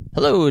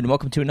Hello, and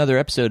welcome to another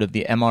episode of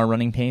the MR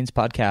Running Pains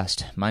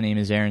podcast. My name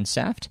is Aaron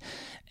Saft,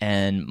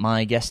 and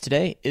my guest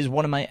today is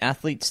one of my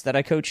athletes that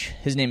I coach.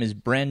 His name is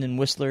Brandon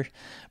Whistler.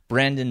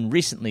 Brandon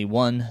recently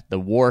won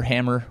the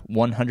Warhammer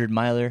 100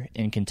 miler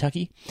in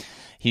Kentucky.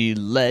 He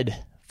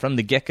led from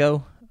the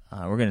get-go.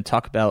 We're going to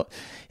talk about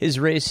his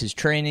race, his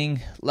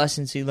training,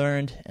 lessons he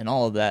learned, and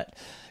all of that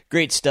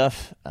great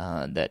stuff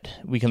that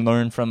we can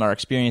learn from our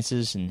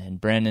experiences.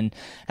 And Brandon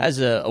has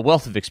a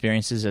wealth of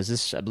experiences, as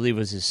this, I believe,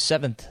 was his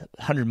 7th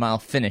 100-mile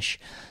finish.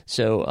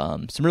 So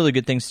some really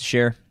good things to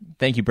share.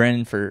 Thank you,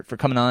 Brandon, for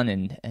coming on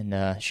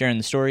and sharing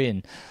the story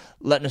and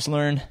letting us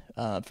learn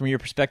from your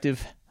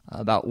perspective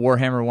about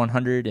Warhammer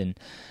 100 and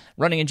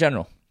running in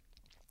general.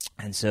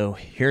 And so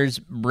here's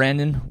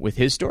Brandon with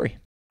his story.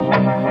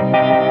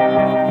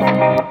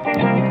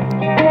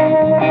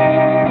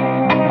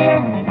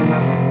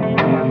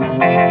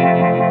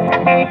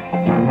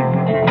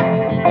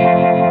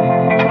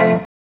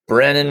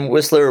 Brandon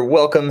Whistler,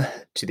 welcome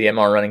to the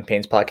MR Running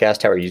Pains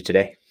podcast. How are you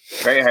today?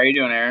 Great. How are you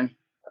doing, Aaron?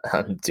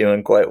 I'm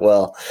doing quite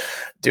well.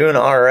 Doing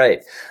all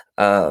right.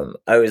 I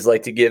always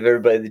like to give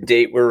everybody the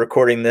date. We're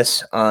recording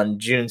this on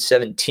June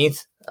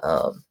 17th.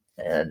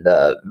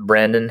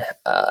 Brandon,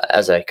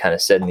 as I kind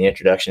of said in the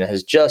introduction,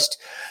 has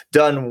just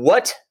done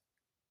what?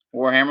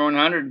 Warhammer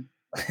 100.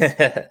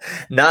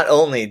 Not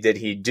only did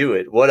he do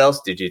it, what else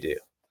did you do?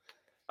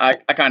 I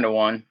kind of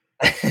won.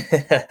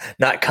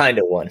 Not kind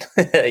of won.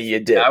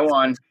 You did. I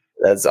won.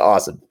 That's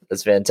awesome.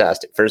 That's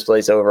fantastic. First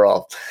place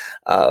overall.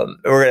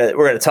 We're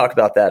gonna talk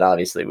about that,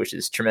 obviously, which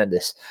is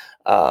tremendous.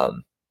 But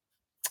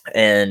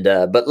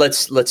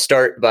let's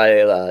start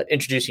by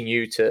introducing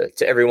you to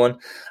everyone.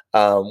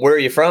 Where are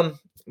you from?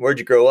 Where'd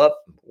you grow up?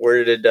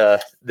 Where did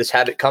this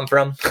habit come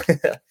from?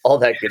 All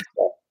that good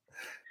stuff.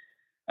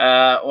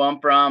 I'm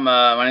from.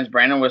 My name is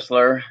Brandon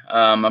Whistler.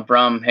 I'm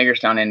from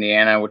Hagerstown,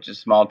 Indiana, which is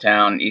a small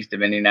town east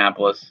of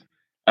Indianapolis.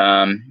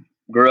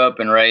 Grew up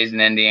and raised in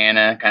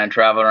Indiana. Kind of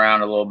traveled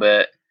around a little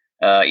bit,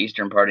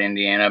 eastern part of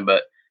Indiana,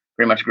 but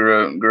pretty much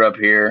grew up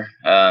here.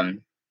 I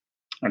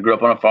grew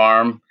up on a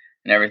farm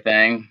and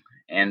everything,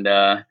 and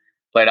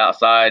played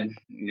outside.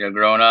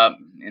 Growing up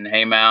in the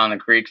hay mound, the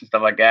creeks and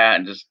stuff like that,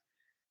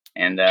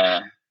 and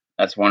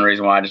that's one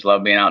reason why I just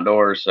love being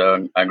outdoors.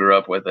 So I grew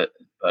up with it.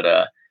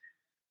 But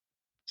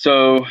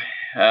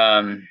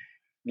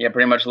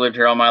pretty much lived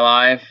here all my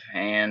life.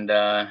 And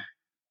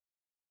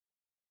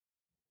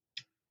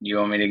you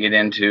want me to get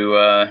into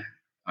how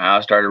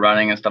I started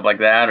running and stuff like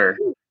that, or?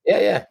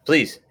 Yeah,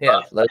 please.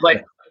 Yeah.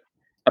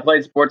 I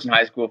played sports in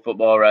high school: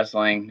 football,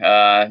 wrestling.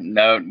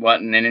 No,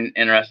 wasn't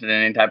interested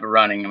in any type of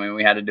running. I mean,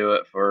 we had to do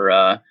it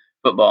for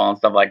football and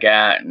stuff like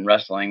that, and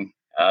wrestling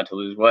to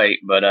lose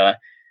weight. But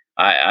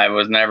I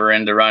was never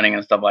into running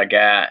and stuff like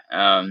that.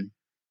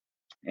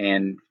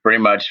 And pretty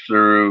much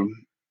through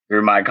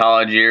my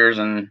college years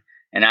and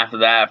after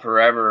that,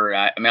 forever.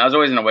 I was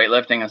always into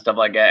weightlifting and stuff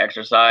like that,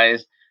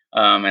 exercise.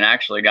 And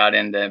actually got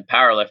into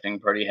powerlifting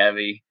pretty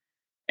heavy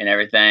and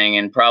everything.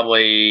 And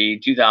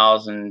probably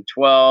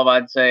 2012,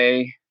 I'd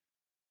say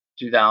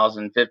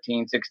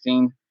 2015,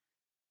 16,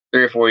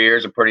 3 or 4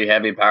 years of pretty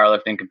heavy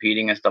powerlifting,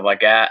 competing and stuff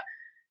like that.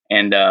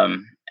 And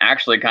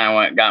actually kind of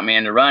what got me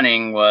into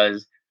running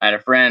was I had a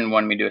friend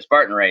wanted me to do a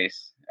Spartan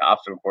race,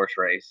 obstacle course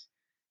race.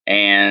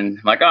 And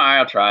I'm like, all right,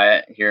 I'll try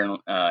it here in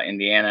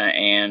Indiana.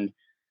 And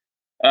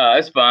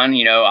it's fun,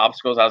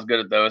 obstacles. I was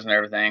good at those and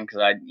everything because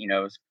I,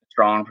 was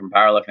strong from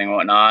powerlifting and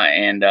whatnot.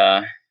 And,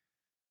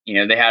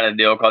 they had a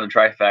deal called the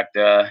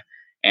trifecta,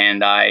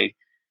 and I,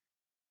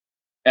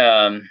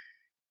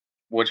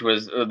 which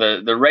was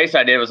the race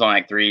I did was on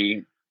like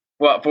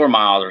 4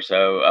 miles or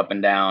so up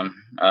and down,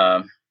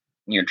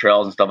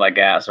 trails and stuff like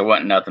that. So it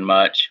wasn't nothing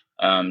much,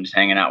 just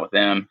hanging out with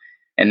them.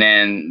 And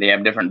then they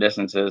have different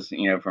distances,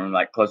 from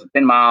like close to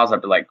 10 miles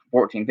up to like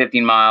 14,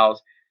 15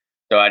 miles.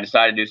 So I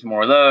decided to do some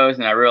more of those,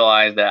 and I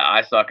realized that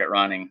I suck at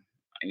running.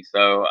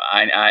 So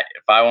I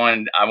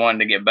wanted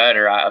to get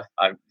better. I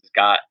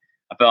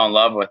fell in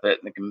love with it,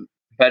 the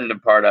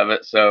competitive part of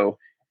it. So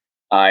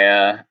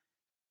I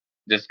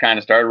just kind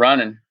of started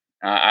running.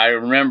 I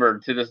remember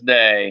to this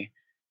day,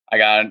 I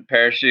got a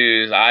pair of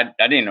shoes. I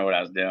didn't know what I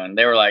was doing.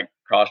 They were like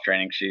cross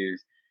training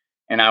shoes,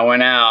 and I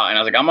went out and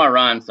I was like, I'm gonna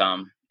run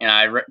some, and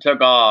I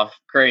took off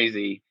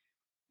crazy.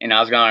 And I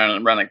was going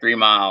to run like 3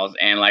 miles,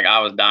 and like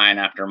I was dying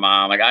after a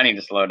mile. I'm like, I need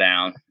to slow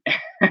down.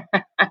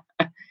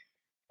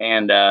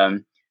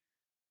 And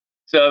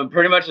so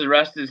pretty much the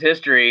rest is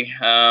history.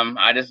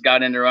 I just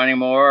got into running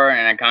more,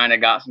 and I kind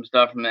of got some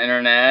stuff from the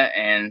internet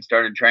and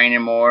started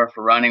training more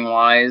for running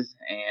wise,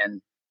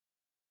 and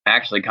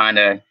actually kind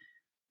of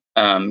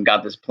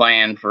got this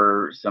plan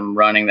for some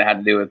running that had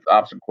to do with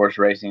obstacle course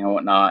racing and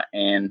whatnot.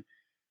 And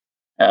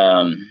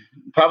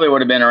probably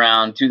would have been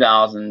around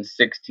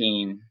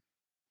 2016.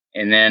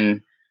 And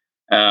then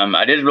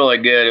I did really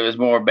good. It was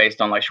more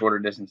based on like shorter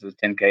distances,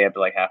 10K up to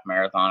like half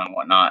marathon and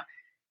whatnot.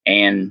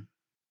 And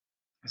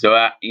so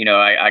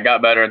I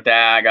got better at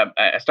that.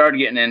 I started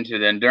getting into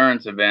the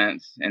endurance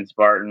events in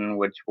Spartan,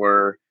 which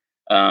were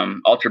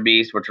Ultra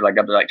Beast, which were like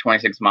up to like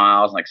 26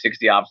 miles, like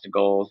 60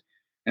 obstacles.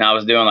 and I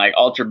was doing like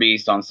Ultra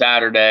Beast on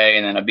Saturday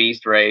and then a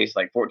Beast race,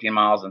 like 14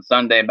 miles on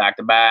Sunday back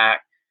to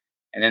back.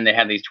 And then they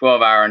had these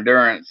 12-hour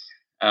endurance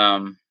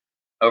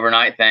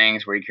overnight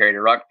things where you carried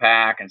a ruck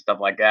pack and stuff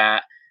like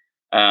that.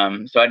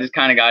 So I just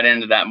kind of got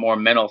into that more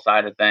mental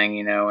side of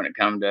thing, when it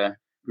come to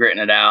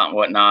gritting it out and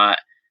whatnot.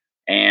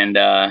 And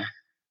I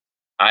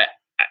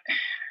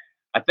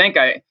think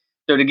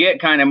so to get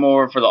kind of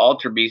more for the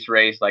Ultra Beast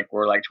race, like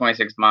we're like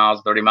 26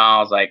 miles, 30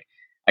 miles, like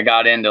I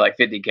got into like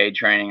 50K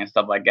training and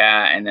stuff like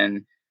that. And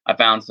then I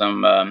found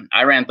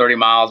I ran 30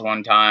 miles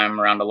one time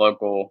around the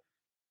local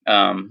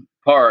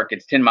park.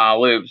 It's 10-mile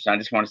loops. And I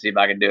just wanted to see if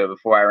I could do it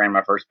before I ran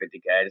my first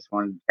 50K. I just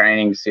wanted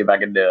training to see if I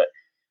could do it.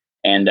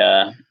 And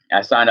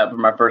I signed up for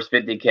my first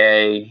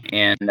 50K,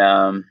 and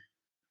I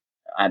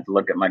had to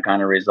look at my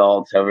kind of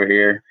results over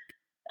here.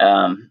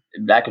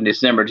 Back in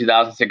December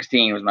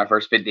 2016 was my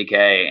first 50K,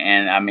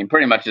 and I mean,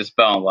 pretty much just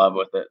fell in love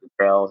with it, the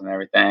trails and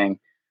everything.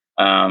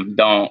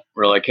 Don't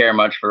really care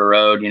much for the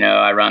road.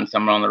 I run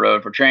someone on the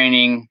road for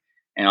training,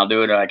 and I'll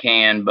do it if I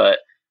can, but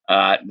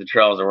the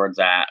trails are where it's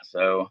at.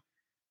 So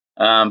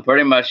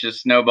pretty much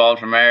just snowballed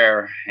from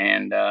there,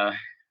 and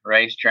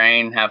race,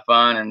 train, have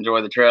fun, and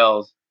enjoy the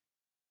trails.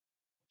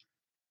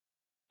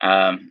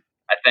 I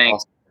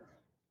think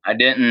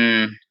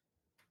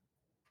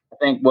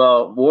Awesome.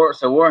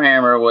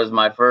 Warhammer was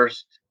my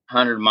first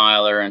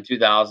 100-miler in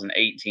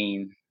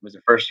 2018. It was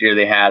the first year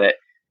they had it,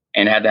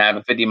 and had to have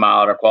a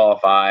 50-mile to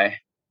qualify.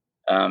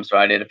 So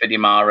I did a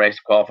 50-mile race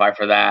to qualify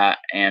for that.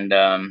 And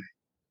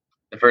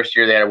the first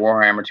year they had a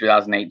Warhammer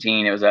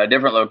 2018, it was at a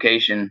different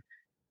location.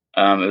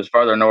 It was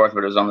farther north,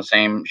 but it was on the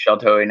same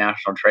Sheltowee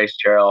National Trace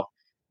Trail.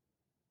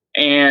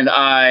 And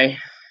I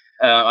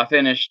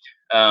finished.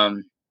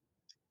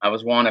 I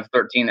was one of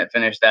 13 that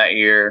finished that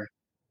year.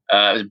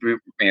 It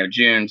was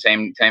June,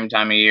 same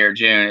time of year.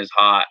 June is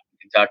hot in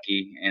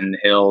Kentucky in the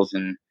hills,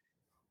 and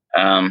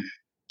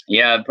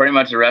pretty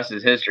much the rest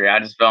is history. I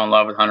just fell in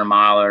love with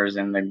 100-milers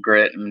and the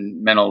grit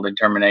and mental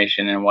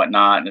determination and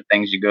whatnot, and the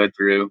things you go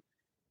through.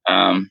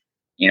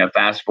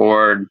 Fast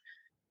forward,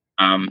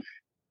 I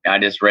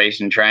just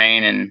race and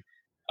train, and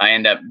I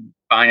end up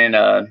finding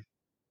a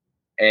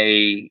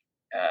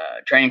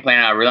training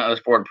plan out of Relentless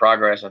Forward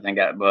Progress. I think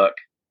that book.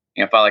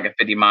 Felt like a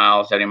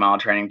 50-mile, 70-mile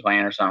training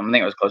plan or something. I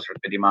think it was closer to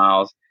 50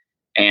 miles.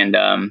 And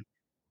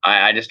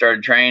I just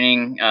started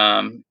training,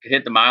 could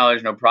hit the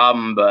mileage, no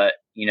problem. But,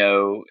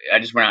 I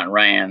just went out and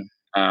ran.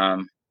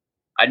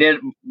 I did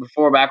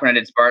before, back when I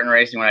did Spartan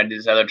racing, when I did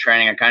this other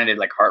training, I kind of did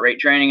like heart rate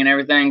training and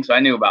everything. So I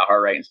knew about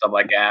heart rate and stuff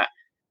like that.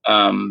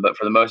 But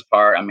for the most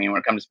part, I mean, when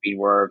it comes to speed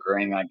work or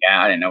anything like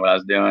that, I didn't know what I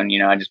was doing.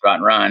 I just go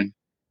out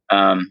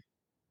and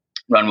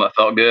run what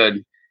felt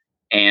good.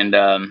 And,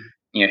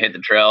 hit the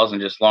trails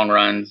and just long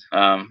runs.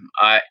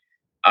 I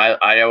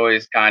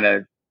always kind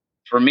of,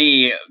 for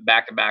me,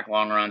 back-to-back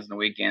long runs in the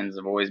weekends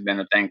have always been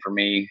a thing for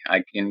me.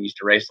 I used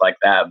to race like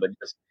that, but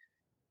just,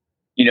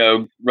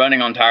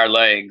 running on tired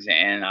legs.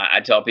 And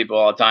I tell people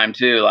all the time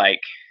too, like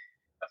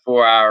a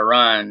 4-hour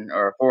run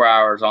or 4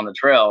 hours on the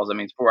trails, I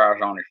mean, it's 4 hours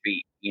on your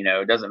feet.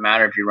 It doesn't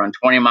matter if you run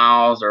 20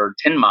 miles or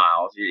 10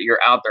 miles, you're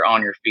out there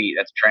on your feet.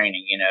 That's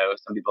training.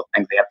 Some people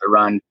think they have to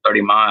run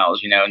 30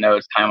 miles, no,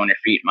 it's time on your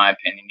feet, in my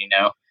opinion,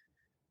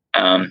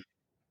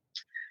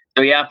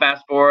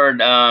 fast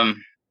forward,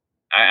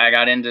 I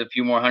got into a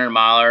few more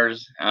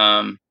 100-milers.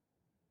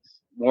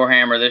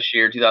 Warhammer this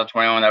year,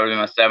 2021, that would be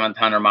my 7th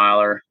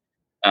 100-miler.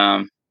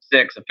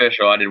 6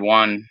 official. I did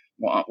one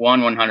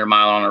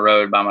 100-mile on the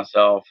road by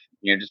myself,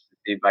 just to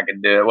see if I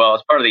could do it. Well,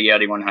 it's part of the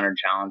Yeti 100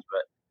 challenge,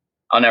 but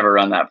I'll never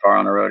run that far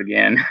on the road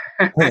again.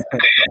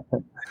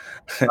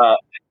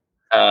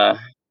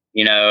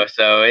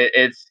 So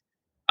it's,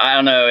 I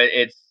don't know,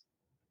 it's,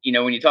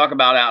 when you talk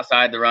about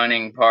outside the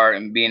running part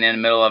and being in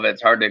the middle of it,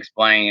 it's hard to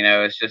explain.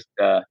 It's just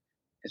a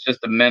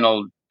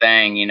mental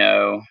thing,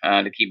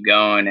 to keep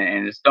going.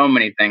 And there's so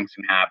many things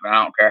can happen.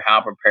 I don't care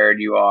how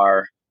prepared you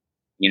are,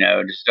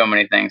 just so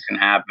many things can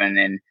happen,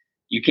 and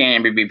you can't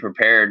even be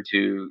prepared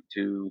to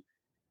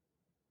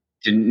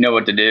know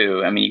what to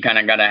do. I mean, you kind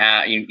of gotta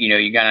have,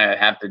 you gotta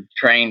have to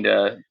train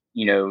to,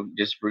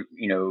 just, forget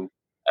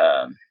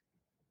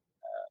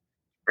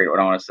what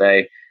I want to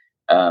say,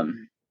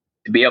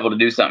 to be able to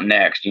do something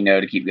next,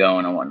 to keep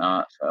going and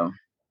whatnot. So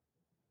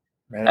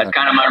that's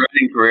kind of my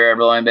running career. I've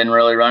only been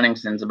really running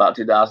since about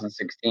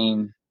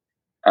 2016.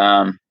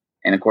 And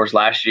of course,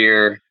 last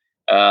year,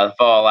 the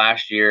fall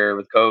last year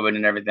with COVID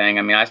and everything,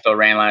 I mean, I still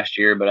ran last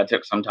year, but I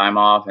took some time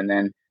off, and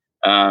then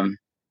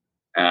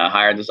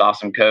hired this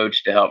awesome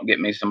coach to help get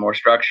me some more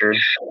structure and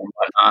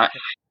whatnot,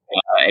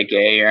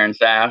 aka Aaron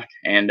Saft.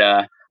 And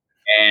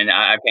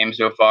I came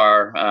so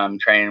far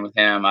training with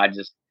him.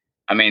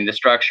 The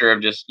structure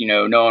of just,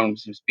 knowing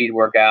some speed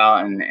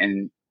workout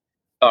and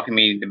talking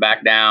me to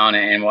back down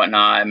and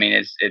whatnot. I mean,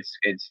 it's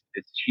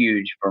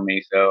huge for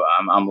me. So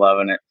I'm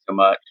loving it so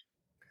much.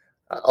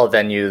 I'll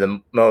then you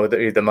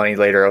the money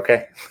later.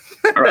 Okay.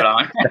 Right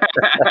on.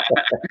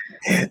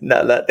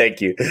 No,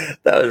 thank you.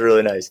 That was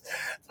really nice.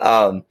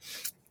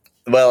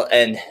 Well,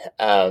 and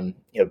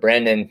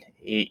Brandon,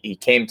 he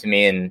came to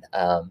me and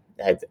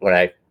when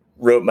I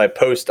wrote my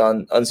post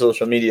on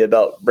social media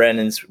about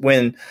Brandon's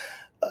win,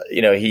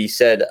 he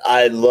said,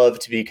 "I love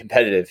to be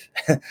competitive,"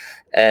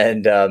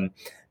 and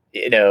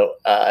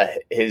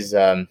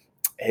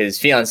his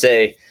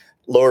fiance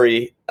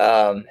Lori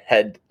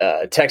had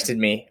texted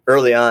me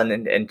early on,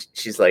 and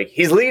she's like,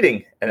 "He's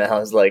leading," and I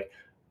was like,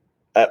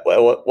 "At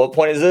what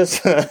point is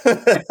this?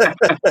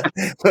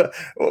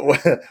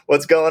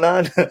 What's going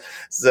on?"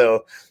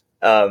 So.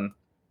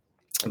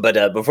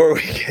 But before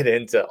we get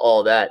into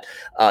all that,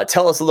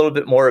 tell us a little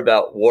bit more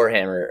about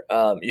Warhammer.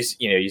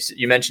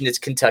 You mentioned it's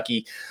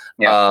Kentucky.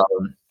 Yeah.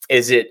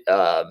 Is it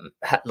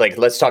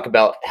let's talk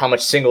about how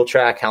much single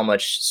track, how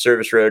much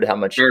service road, how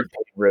much Sure.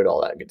 road, all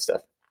that good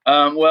stuff.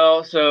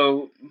 Well,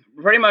 so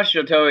pretty much the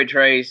Otoe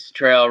Trace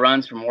Trail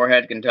runs from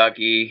Moorhead,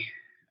 Kentucky,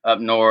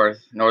 up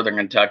northern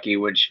Kentucky,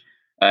 which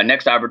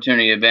Next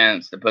Opportunity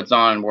Events that puts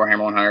on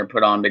Warhammer 100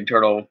 put on Big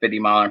Turtle 50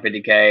 mile and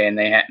 50K, and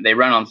they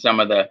run on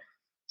some of the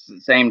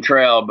same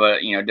trail,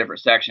 but different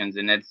sections,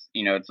 and it's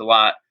a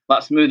lot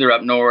smoother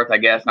up north, I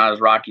guess, not as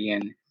rocky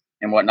and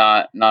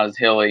whatnot, not as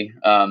hilly.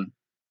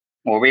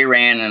 Where we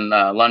ran in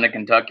London,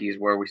 Kentucky is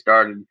where we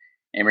started,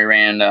 and we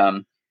ran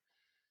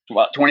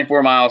about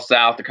 24 miles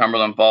south to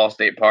Cumberland Falls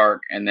State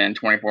Park, and then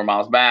 24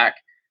 miles back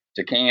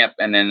to camp,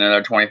 and then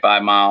another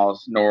 25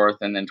 miles north,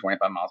 and then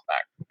 25 miles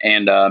back.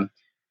 And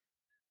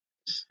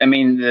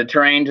the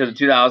terrain to the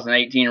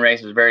 2018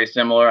 race is very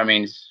similar.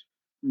 It's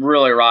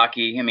really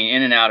rocky. In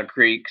and out of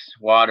creeks,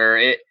 water.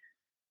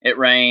 It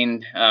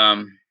rained.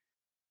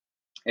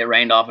 It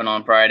rained off and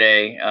on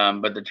Friday,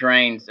 but the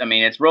terrain's.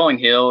 It's rolling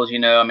hills.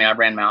 I've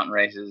ran mountain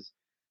races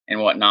and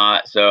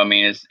whatnot, so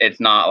it's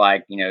not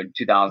like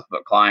 2,000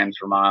 foot climbs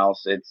for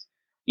miles. It's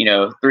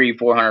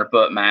 300-400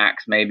 foot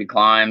max maybe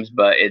climbs,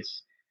 but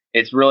it's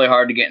really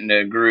hard to get into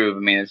a groove.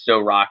 It's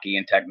so rocky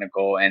and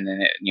technical, and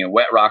then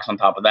wet rocks on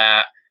top of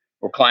that.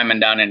 We're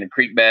climbing down into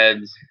creek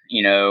beds,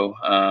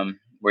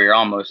 where you're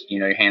almost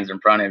your hands in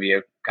front of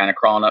you, kind of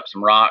crawling up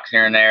some rocks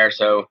here and there.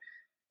 So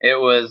it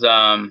was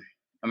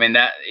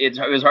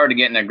it was hard to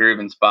get in a groove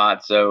in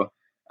spots. So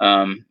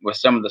with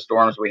some of the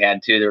storms we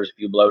had too, there was a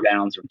few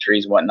blowdowns from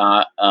trees and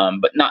whatnot,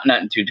 but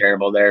nothing too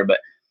terrible there. But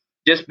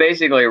just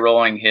basically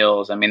rolling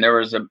hills. There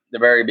was the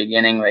very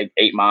beginning, like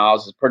 8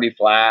 miles, is pretty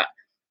flat,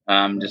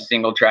 just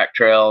single track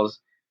trails.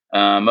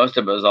 Most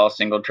of it was all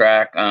single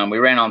track. We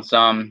ran on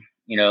some,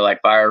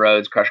 like fire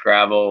roads, crushed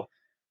gravel.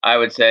 I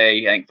would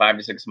say, I think 5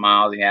 to 6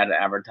 miles he had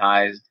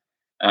advertised.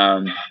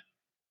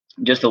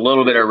 Just a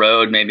little bit of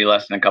road, maybe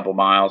less than a couple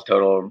miles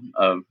total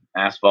of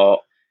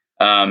asphalt.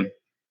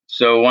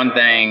 So one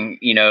thing,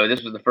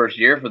 this was the first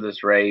year for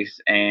this race,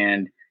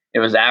 and it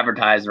was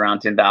advertised around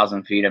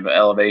 10,000 feet of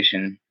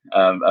elevation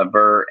of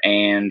vert,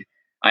 and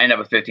I ended up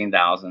with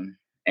 15,000.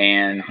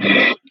 And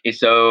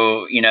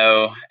so,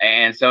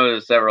 and so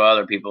did several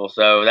other people.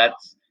 So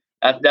that's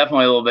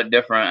definitely a little bit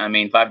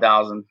different.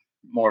 5,000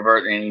 more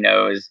vert than,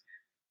 is,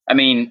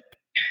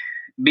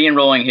 being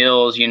rolling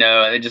hills,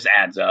 it just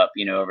adds up,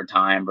 over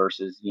time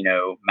versus,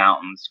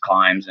 mountains,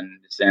 climbs, and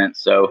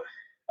descents. So,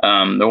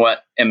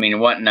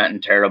 wasn't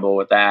nothing terrible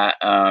with that.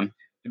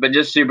 But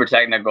just super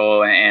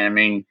technical.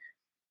 And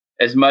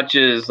as much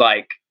as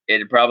like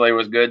it probably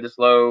was good to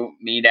slow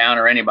me down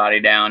or anybody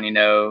down, in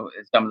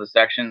some of the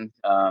sections,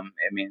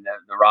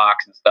 the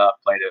rocks and stuff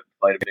played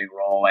a big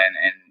role.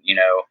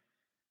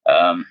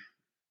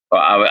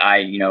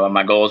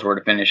 My goals were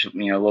to finish, a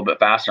little bit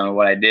faster than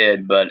what I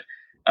did, but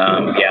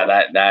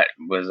that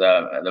was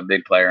the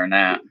big player in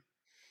that.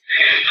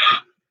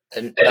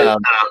 And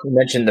you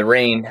mentioned the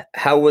rain.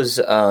 How was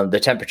the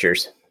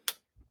temperatures?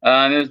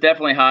 It was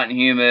definitely hot and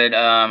humid.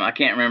 I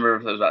can't remember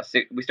if it was about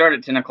 6. We started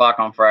at 10 o'clock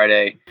on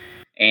Friday,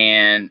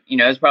 and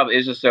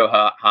it's just so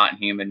hot and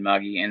humid,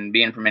 muggy. And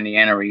being from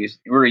Indiana,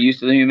 we're used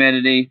to the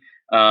humidity.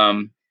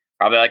 Probably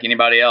like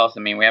anybody else.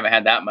 We haven't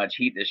had that much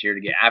heat this year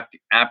to get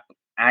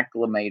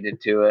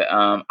acclimated to it.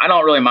 I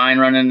don't really mind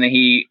running in the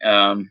heat.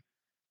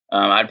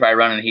 I'd probably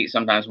run in the heat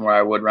sometimes more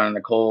I would run in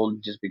the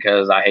cold, just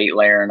because I hate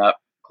layering up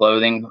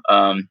clothing.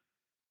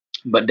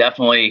 But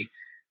definitely,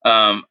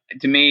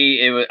 to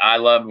me, I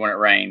loved when it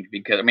rained,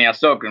 because I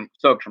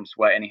soaked from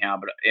sweat anyhow,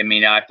 but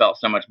I felt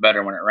so much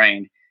better when it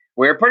rained.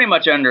 We were pretty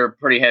much under a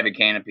pretty heavy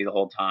canopy the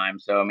whole time,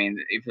 so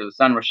if the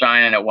sun was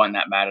shining, it wasn't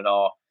that bad at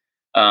all.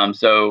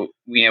 So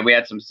we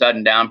had some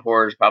sudden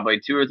downpours probably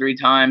 2 or 3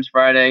 times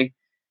Friday,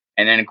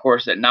 and then of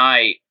course at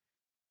night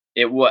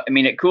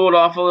it cooled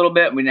off a little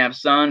bit. We didn't have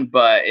sun,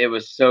 but it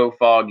was so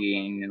foggy,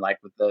 and like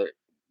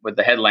with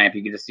the headlamp,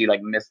 you could just see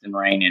like mist and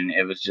rain, and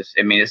it was just,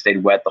 it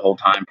stayed wet the whole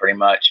time pretty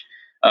much.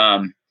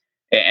 And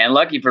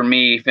lucky for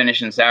me,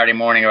 finishing Saturday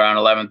morning around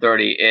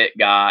 11:30, it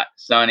got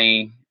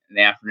sunny in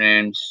the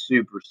afternoon,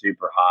 super,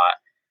 super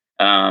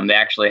hot. They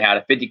actually had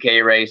a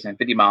 50K race and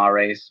 50-mile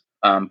race,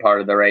 part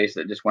of the race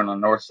that just went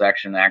on the north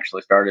section that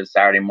actually started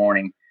Saturday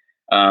morning.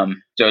 So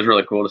it was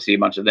really cool to see a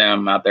bunch of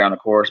them out there on the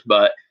course.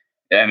 But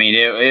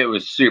it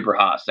was super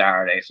hot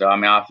Saturday. So,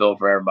 I feel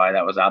for everybody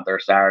that was out there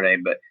Saturday,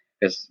 but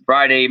because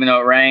Friday, even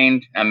though it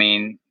rained,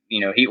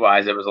 heat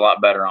wise, it was a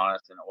lot better on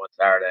us than it was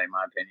Saturday, in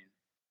my opinion.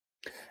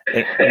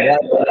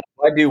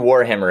 Why do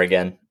Warhammer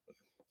again?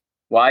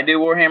 Why do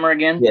Warhammer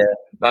again? Yeah.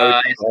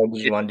 Why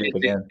would you want to do it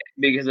again?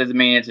 Because I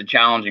mean, it's a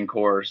challenging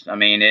course. I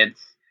mean,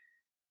 it's,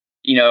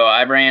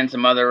 I ran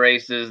some other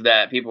races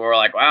that people were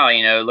like, wow,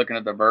 looking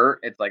at the vert,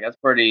 it's like, that's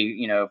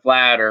pretty,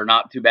 flat or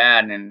not too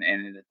bad. And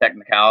the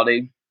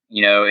technicality,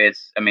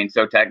 it's, I mean,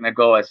 so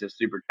technical, it's just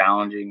super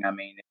challenging. I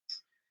mean,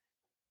 it's,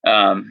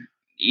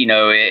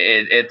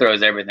 it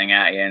throws everything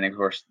at you. And of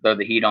course, throw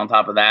the heat on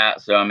top of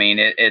that. So, I mean,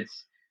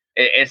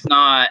 it's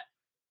not,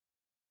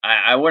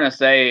 I wouldn't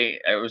say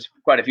it was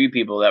quite a few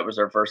people that was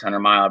their first 100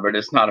 mile, but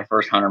it's not a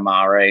first 100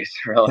 mile race,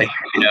 really.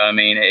 I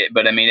mean, it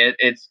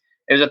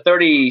was a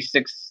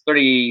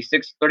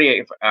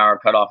 38 hour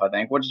cutoff, I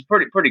think, which is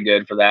pretty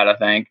good for that, I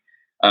think.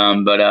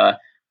 But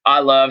I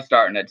love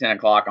starting at 10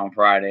 o'clock on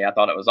Friday. I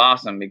thought it was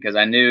awesome because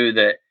I knew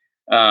that,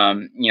 I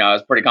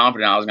was pretty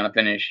confident I was going to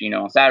finish,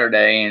 on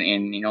Saturday,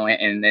 and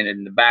then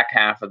in the back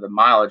half of the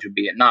mileage would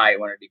be at night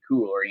when it'd be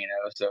cooler,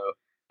 so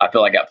I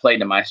feel like I played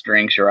to my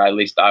strengths, or at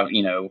least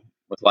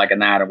was liking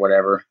that or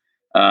whatever,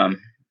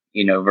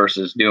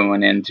 versus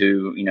doing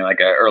into, like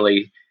a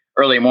early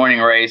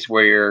morning race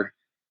where you're,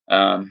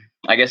 I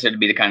guess it'd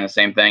be the kind of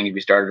same thing. If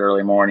you started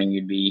early morning,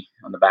 you'd be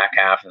on the back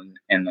half and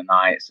in the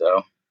night.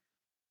 So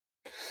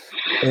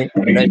You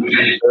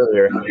mentioned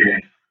earlier,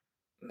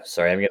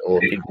 sorry, I'm getting a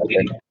little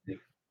feedback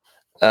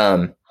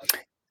there.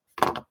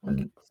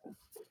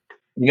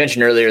 You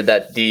mentioned earlier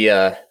that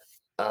the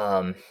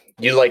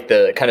you like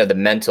the kind of the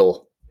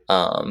mental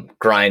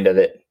grind of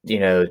it,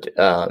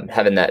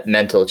 having that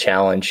mental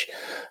challenge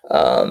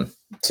to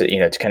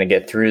kind of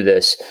get through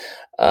this.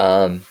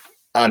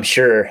 I'm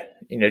sure,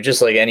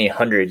 just like any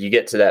 100, you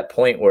get to that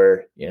point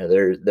where,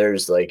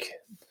 there's like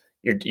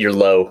you're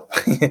low,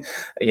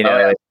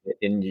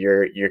 and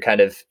you're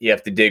kind of, you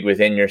have to dig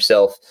within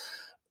yourself.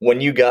 When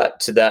you got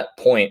to that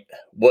point,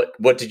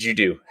 what did you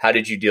do? How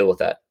did you deal with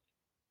that?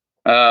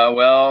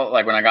 Well,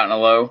 like when I got in a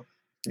low.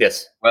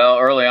 Yes. Well,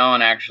 early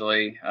on,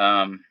 actually,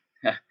 I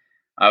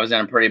was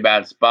in a pretty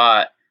bad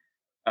spot.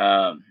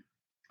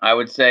 I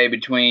would say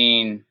it's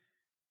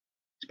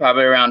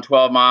probably around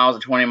 12 miles or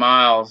 20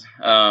 miles.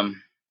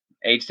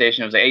 Aid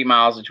station, it was 8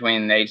 miles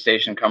between the aid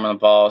station and Cumberland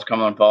Falls.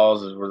 Cumberland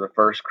Falls is where the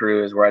first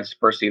cruise, where I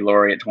first see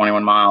Lori at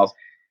 21 miles.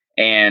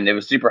 And it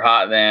was super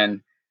hot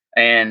then.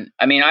 And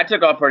I mean, I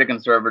took off pretty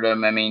conservative.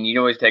 I mean, you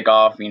always take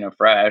off,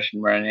 fresh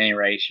and run any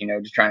race,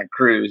 just trying to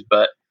cruise.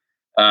 But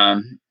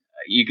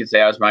you could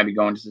say I was maybe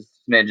going just a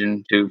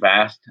smidgen too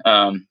fast.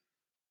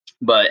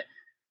 But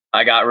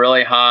I got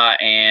really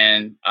hot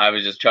and I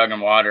was just chugging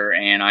water,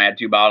 and I had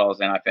 2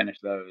 bottles and I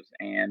finished those.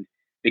 And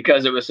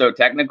because it was so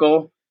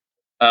technical,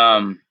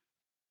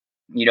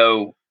 you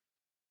know,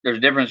 there's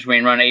a difference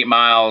between running 8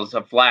 miles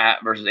of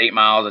flat versus 8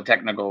 miles of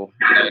technical.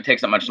 It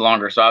takes that much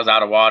longer. So I was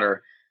out of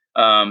water.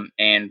 And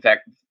in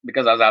fact,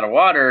 because I was out of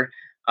water,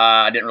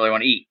 I didn't really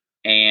want to eat.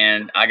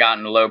 And I got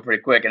in the low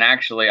pretty quick. And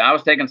actually, I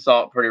was taking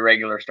salt pretty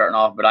regular starting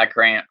off, but I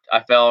cramped. I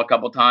fell a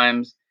couple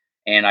times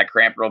and I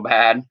cramped real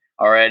bad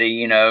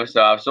already,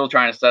 so I was still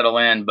trying to settle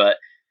in. But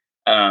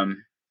I don't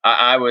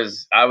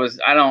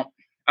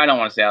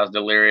want to say I was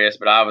delirious,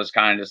 but I was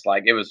kind of just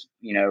like, it was,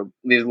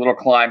 these little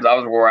climbs, I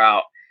was wore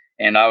out.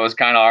 And I was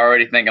kind of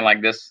already thinking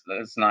like this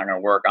is not going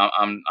to work.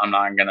 I'm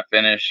not going to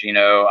finish.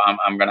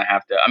 I'm going to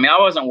have to. I mean, I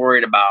wasn't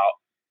worried about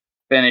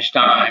finish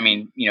time. I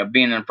mean,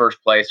 being in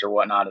first place or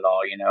whatnot at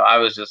all. I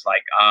was just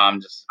like,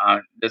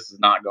 this is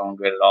not going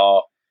good at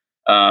all.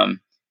 And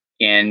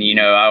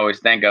I always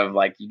think of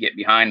like you get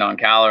behind on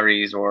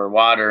calories or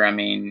water. I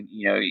mean,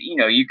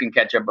 you can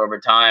catch up over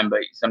time, but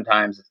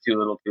sometimes it's too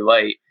little, too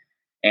late.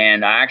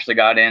 And I actually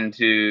got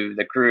into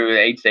the crew, the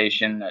aid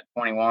station at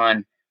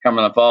 21.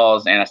 Cumberland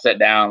Falls, and I sat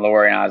down,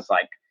 Lori, and I was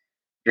like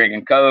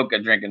drinking Coke,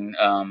 drinking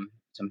some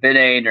Fit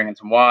Aid, drinking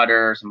some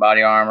water, some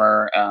body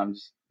armor,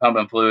 just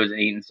pumping fluids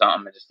and eating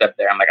something, and just sat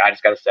there. I'm like, I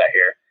just got to sit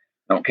here.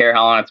 Don't care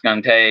how long it's going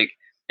to take.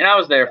 And I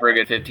was there for a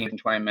good 15,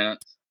 20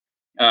 minutes.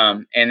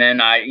 And then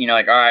I,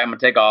 like, all right, I'm going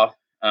to take off.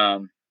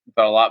 Felt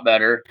a lot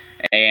better.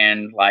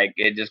 And like,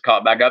 it just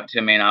caught back up to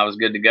me and I was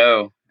good to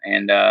go.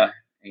 And, that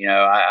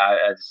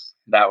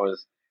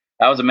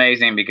was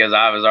amazing because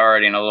I was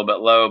already in a little bit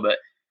low, but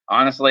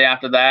honestly,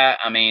 after that,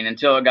 I mean,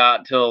 until it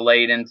got till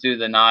late into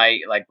the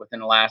night, like within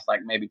the last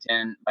like maybe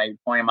 10, maybe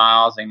 20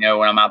 miles, and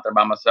when I'm out there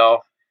by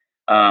myself,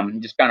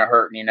 just kind of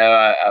hurting,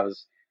 I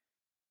was,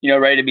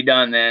 ready to be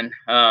done then.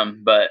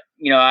 But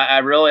I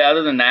really,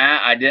 other than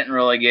that, I didn't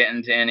really get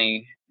into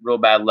any real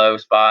bad low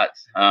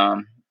spots.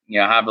 I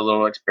have a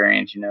little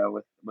experience,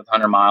 with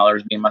 100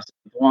 milers being my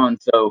 7th one.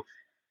 So,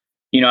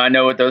 I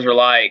know what those are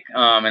like.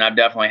 And I've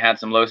definitely had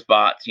some low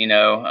spots,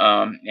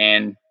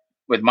 and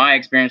with my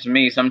experience with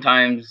me,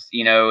 sometimes,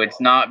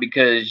 it's not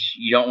because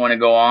you don't want to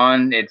go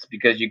on. It's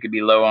because you could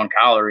be low on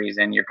calories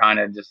and you're kind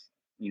of just,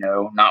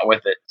 not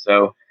with it.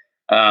 So,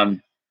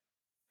 there's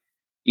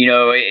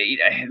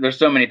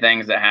so many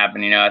things that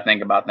happen, I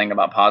think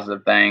about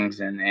positive things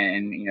and,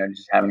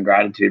 just having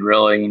gratitude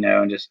really,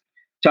 and just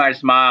try to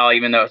smile,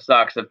 even though it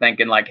sucks, of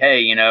thinking like,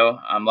 hey,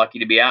 I'm lucky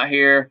to be out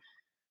here.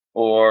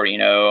 Or,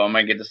 I'm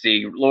going to get to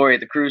see Lori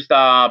at the cruise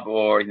stop,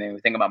 or,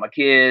 think about my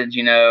kids,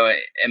 I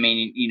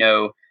mean,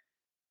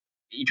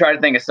 you try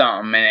to think of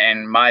something.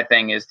 And my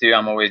thing is too,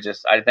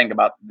 I think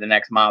about the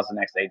next miles, the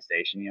next aid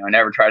station. I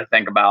never try to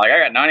think about like I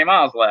got 90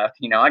 miles left.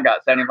 I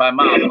got 75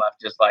 miles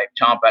left. Just like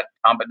chomp it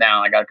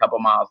down. I got a couple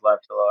miles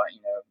left to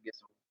get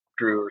some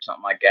crew or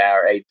something like that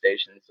or aid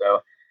station.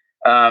 So,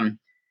 like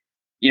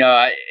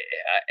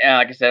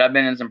I said, I've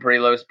been in some pretty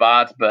low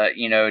spots, but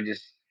you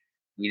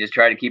just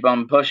try to keep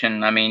on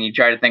pushing. I mean, you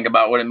try to think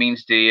about what it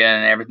means to you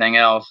and everything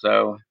else.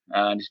 So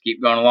just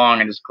keep going along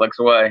and just clicks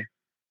away.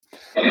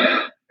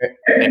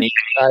 And you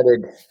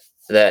decided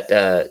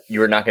that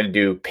you were not going to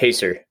do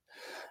pacer,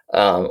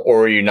 or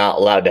were you not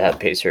allowed to have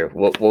pacer?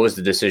 What was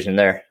the decision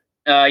there?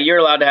 You're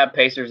allowed to have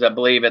pacers, I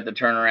believe, at the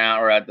turnaround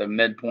or at the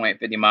midpoint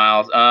 50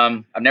 miles.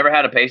 I've never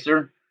had a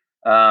pacer.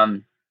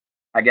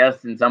 I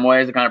guess in some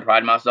ways I kind of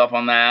pride myself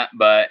on that,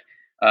 but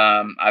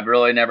I've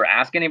really never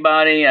asked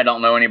anybody. I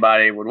don't know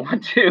anybody would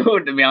want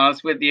to be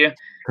honest with you.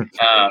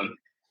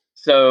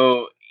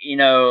 So,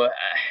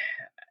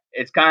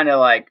 it's kind of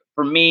like,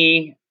 for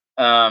me,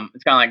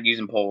 it's kind of like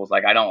using poles.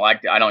 Like I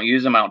don't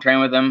use them. I don't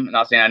train with them. I'm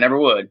not saying I never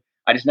would.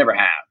 I just never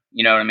have.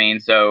 You know what I mean?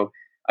 So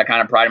I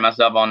kind of pride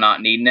myself on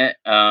not needing it.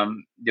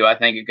 Do I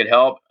think it could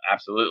help?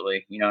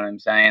 Absolutely. You know what I'm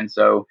saying?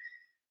 So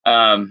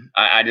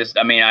I just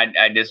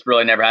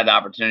really never had the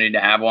opportunity to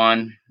have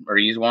one or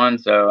use one.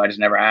 So I just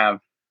never have.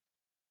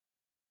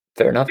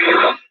 Fair enough.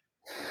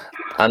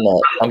 I'm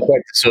quite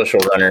the social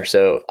runner,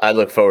 so I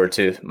look forward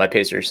to my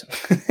pacers.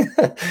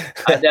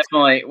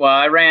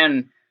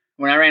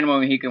 When I ran the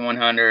Mohican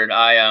 100,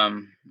 I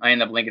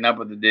ended up linking up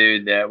with the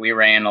dude that we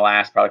ran the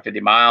last probably 50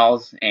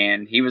 miles,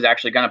 and he was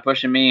actually kind of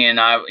pushing me, and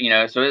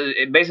so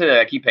it basically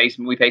like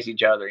we pace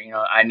each other.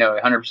 I know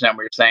 100%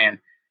 what you're saying.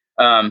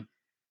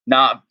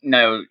 Not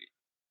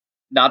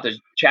to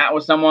chat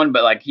with someone,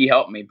 but like he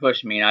helped me,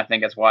 push me, and I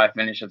think that's why I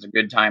finished at a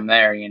good time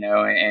there.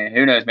 And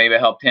who knows, maybe it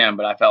helped him,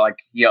 but I felt like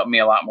he helped me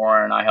a lot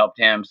more, and I helped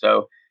him.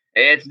 So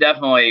it's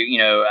definitely,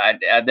 I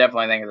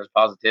definitely think there's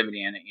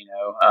positivity in it.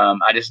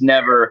 I just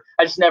never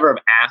have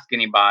asked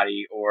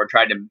anybody or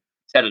tried to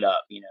set it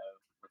up.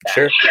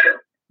 Sure.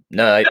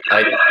 No,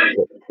 I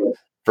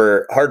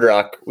for Hard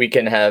Rock we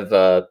can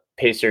have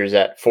pacers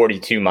at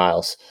 42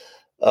 miles,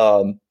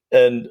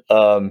 and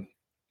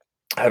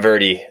I've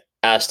already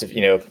asked if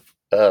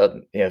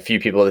a few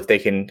people if they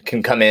can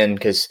come in,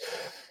 because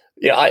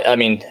I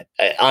mean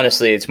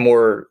honestly it's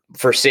more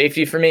for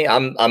safety for me.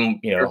 I'm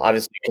Sure.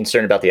 obviously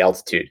concerned about the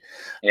altitude.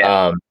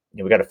 Yeah.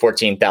 We got a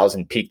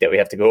 14,000 peak that we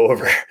have to go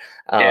over.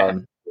 Yeah.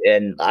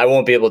 And I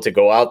won't be able to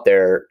go out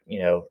there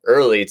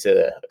early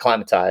to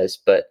acclimatize,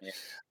 but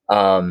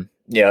I'd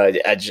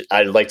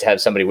like to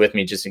have somebody with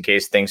me just in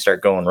case things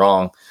start going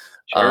wrong.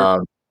 Sure.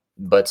 I've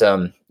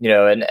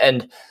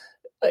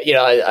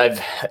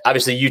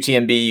obviously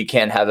UTMB, you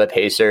can't have a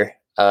pacer.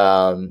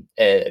 And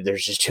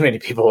there's just too many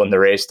people in the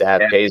race to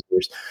have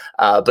pacers.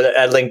 But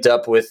I linked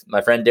up with my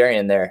friend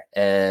Darian there,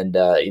 and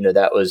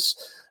that was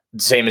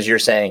the same as you're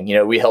saying.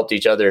 We helped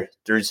each other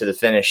through to the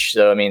finish.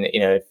 So I mean,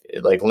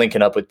 like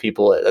linking up with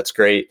people, that's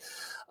great.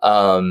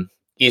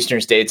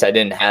 Eastern States, I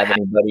didn't have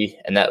anybody,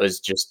 and that was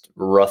just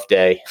a rough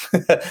day.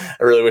 I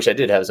really wish I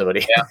did have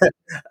somebody. Yeah.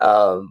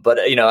 But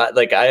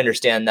I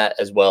understand that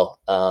as well.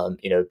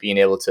 Being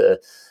able to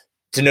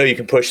know you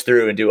can push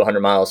through and do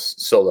 100 miles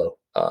solo.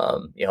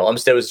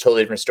 Umstead was a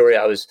totally different story.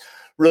 I was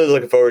really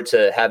looking forward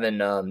to having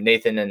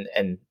Nathan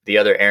and the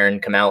other Aaron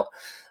come out.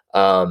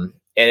 And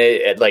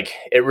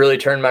it really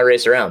turned my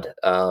race around.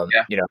 I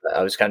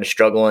was kind of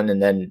struggling,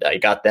 and then I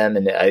got them,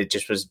 and I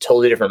just was a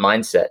totally different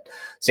mindset.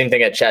 Same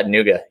thing at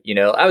Chattanooga.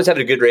 I was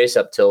having a good race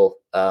up till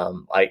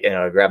I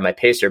grabbed my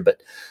pacer,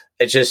 but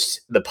it's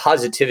just the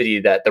positivity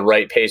that the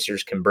right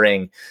pacers can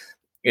bring.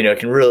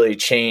 Can really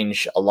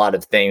change a lot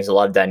of things, a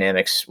lot of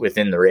dynamics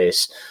within the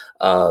race.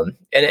 And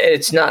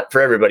it's not for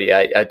everybody.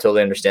 I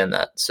totally understand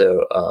that.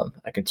 So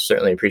I can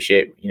certainly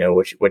appreciate,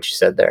 what you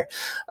said there.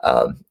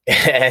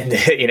 And,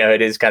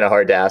 it is kind of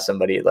hard to ask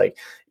somebody like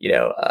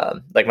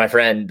my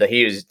friend,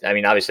 he was,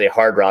 obviously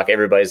Hard Rock,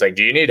 everybody's like,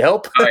 do you need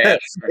help? Oh yeah.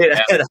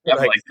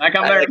 I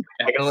can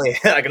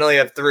only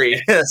have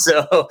 3.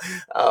 So,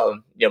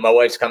 my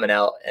wife's coming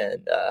out,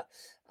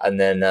 and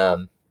then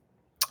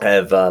I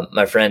have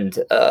my friend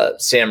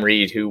Sam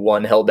Reed, who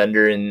won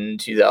Hellbender in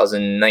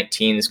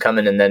 2019, is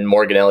coming, and then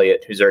Morgan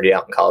Elliott, who's already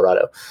out in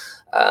Colorado.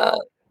 I've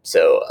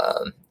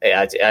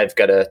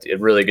got a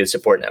really good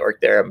support network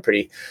there. I'm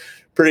pretty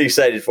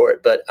excited for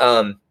it. But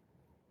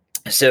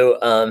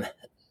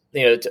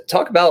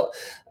talk about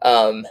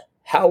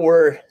how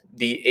were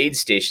the aid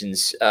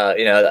stations.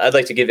 I'd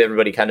like to give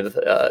everybody kind of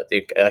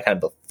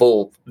a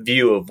full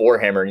view of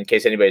Warhammer in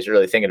case anybody's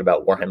really thinking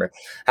about Warhammer.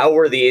 How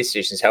were the aid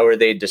stations? How were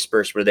they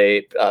dispersed? Were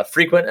they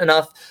frequent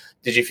enough?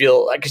 Did you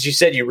feel, because you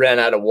said you ran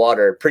out of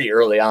water pretty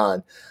early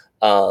on?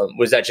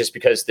 Was that just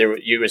because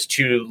it was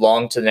too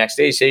long to the next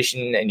aid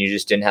station and you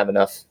just didn't have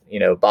enough,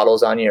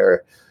 bottles on you?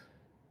 Or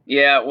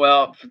yeah,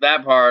 well, for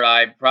that part,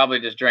 I probably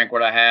just drank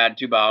what I had,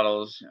 2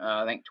 bottles,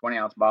 I think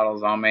 20-ounce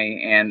bottles on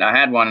me, and I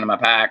had one in my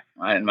back.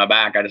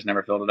 I just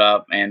never filled it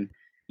up. And,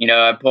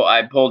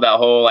 I pulled that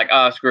whole like,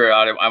 oh, screw it,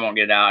 I won't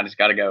get it out. I just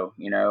got to go,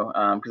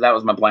 because that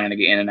was my plan to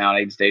get in and out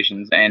aid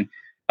stations. And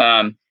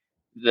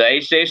the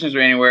aid stations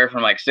were anywhere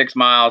from like 6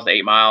 miles to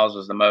 8 miles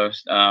was the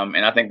most.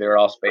 And I think they were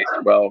all spaced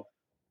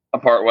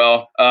apart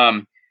well.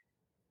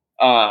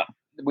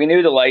 We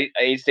knew the light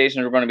aid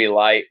stations were going to be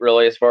light,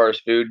 really, as far as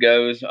food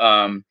goes.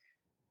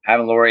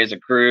 Having Lori as a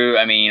crew,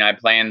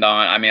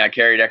 I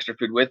carried extra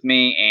food with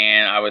me,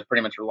 and I was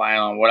pretty much relying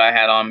on what I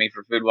had on me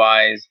for food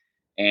wise,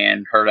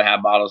 and her to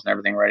have bottles and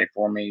everything ready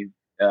for me,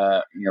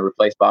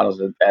 replace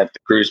bottles at the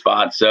crew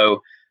spot.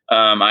 So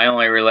I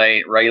only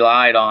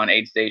relied on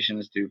aid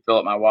stations to fill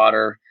up my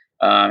water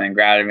and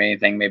grab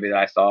anything maybe that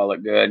I saw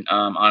look good.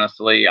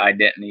 Honestly, I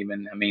didn't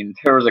even.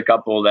 There was a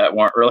couple that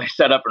weren't really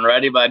set up and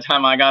ready by the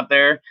time I got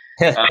there.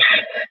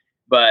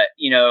 But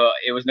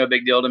it was no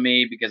big deal to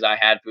me because I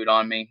had food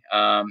on me.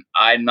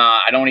 I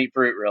don't eat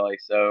fruit really,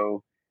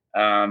 so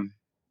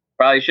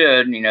probably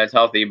should. It's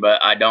healthy, but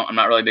I'm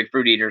not really a big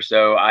fruit eater.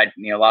 So a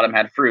lot of them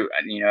had fruit.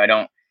 I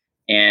don't,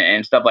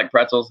 and stuff like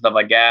pretzels, stuff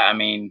like that.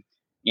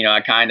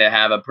 I kind of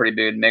have a pretty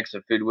big mix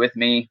of food with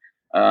me,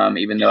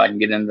 even though I can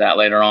get into that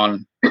later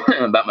on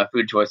about my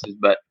food choices.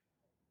 But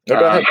go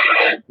ahead.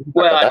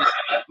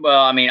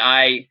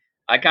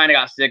 I kind of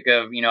got sick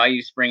of, I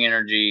use Spring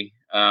Energy,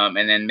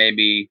 and then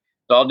maybe.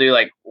 So I'll do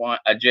like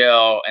a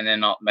gel, and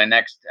then my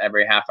next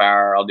every half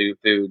hour I'll do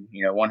food,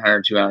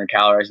 100, 200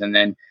 calories, and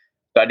then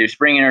so I do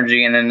Spring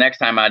Energy, and then next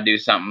time I do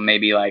something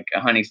maybe like a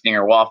Honey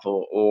Stinger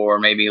waffle, or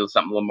maybe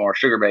something a little more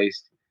sugar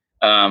based,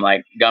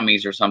 like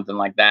gummies or something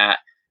like that,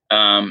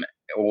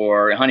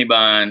 or a honey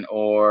bun,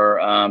 or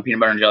peanut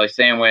butter and jelly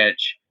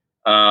sandwich,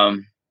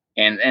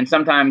 and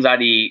sometimes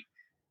I'd eat.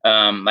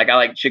 I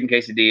like chicken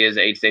quesadillas at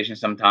aid station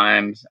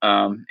sometimes.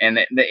 And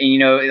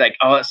like,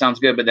 oh, that sounds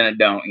good, but then it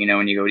don't,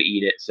 when you go to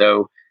eat it.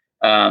 So,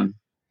 some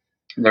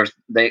of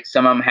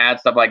them had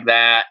stuff like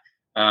that.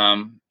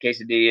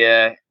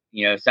 Quesadilla,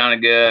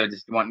 sounded good,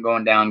 just wasn't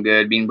going down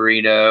good. Bean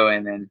burrito.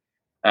 And then,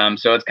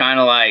 so it's kind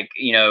of like,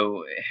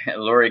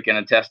 Lori can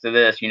attest to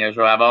this, she'll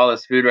have all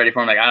this food ready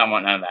for me. Like, I don't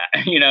want none of that,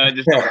 it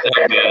just doesn't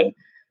sound good.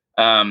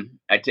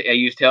 I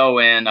used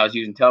Tailwind. I was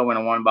using Tailwind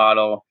in one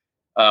bottle,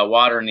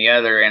 water in the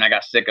other, and I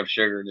got sick of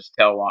sugar, just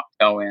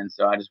Tailwind.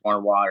 So I just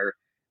wanted water.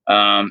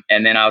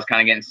 And then I was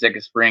kind of getting sick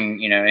of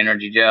Spring,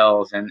 energy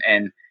gels,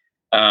 and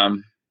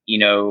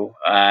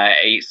I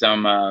ate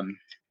some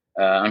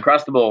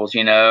Uncrustables,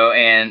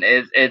 and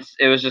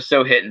it was just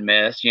so hit and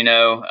miss,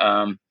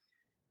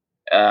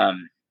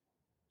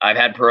 I've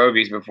had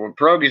pierogies before.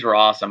 Pierogies were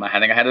awesome. I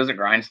think I had those at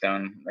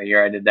Grindstone the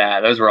year I did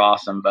that. Those were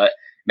awesome, but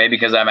maybe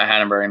because I haven't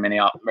had them very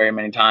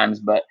many times.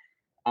 But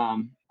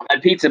I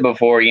had pizza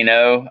before,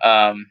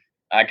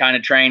 I kind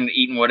of trained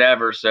eating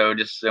whatever, so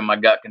just so my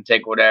gut can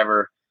take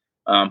whatever.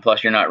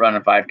 Plus, you're not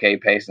running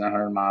 5K pace in a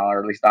 100-mile, or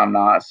at least I'm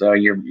not. So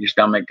your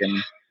stomach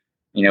can,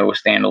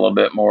 withstand a little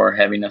bit more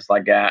heaviness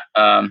like that.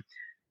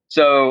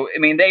 So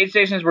the aid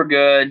stations were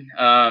good.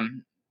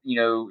 Some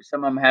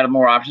of them had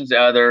more options than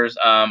others.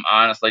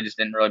 Honestly, just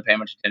didn't really pay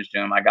much attention to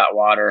them. I got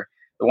water.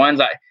 The ones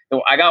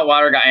I got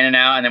water, got in and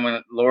out, and then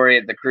when Lori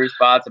at the crew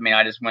spots,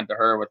 I just went to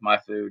her with my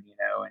food, and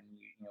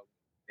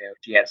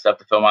she had stuff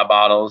to fill my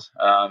bottles.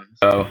 And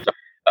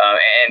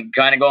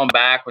kind of going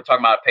back, we're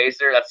talking about a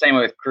pacer. That's the same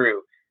way with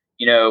crew.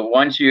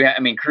 Once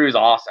crew's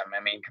awesome.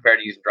 Compared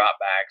to using drop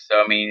bags.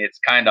 So it's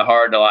kind of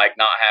hard to like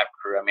not have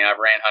crew. I've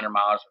ran 100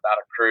 miles without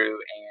a crew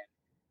and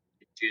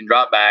using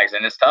drop bags,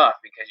 and it's tough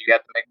because you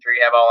have to make sure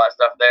you have all that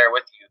stuff there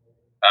with you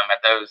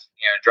at those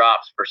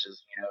drops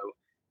versus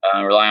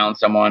rely on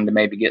someone to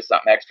maybe get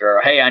something extra,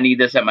 or hey, I need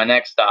this at my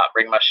next stop,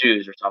 bring my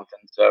shoes or something.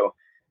 So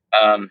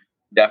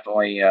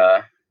definitely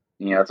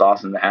it's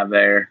awesome to have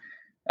there.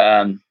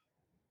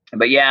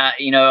 But yeah,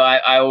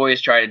 I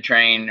always try to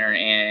train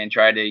and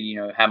try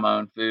to have my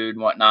own food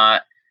and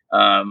whatnot.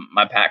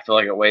 My pack feel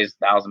like it weighs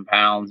 1,000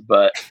 pounds,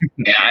 but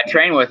I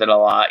train with it a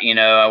lot.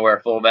 I wear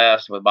a full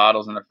vest with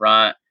bottles in the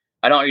front.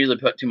 I don't usually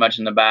put too much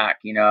in the back.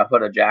 I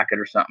put a jacket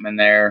or something in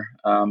there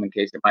in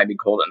case it might be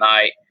cold at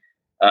night.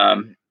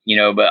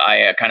 But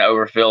I kind of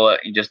overfill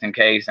it just in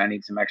case I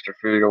need some extra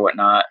food or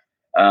whatnot.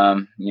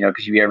 Because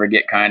if you ever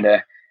get kind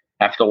of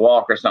have to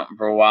walk or something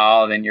for a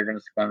while, then you're going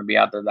to be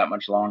out there that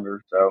much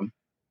longer. So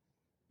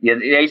yeah,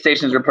 the aid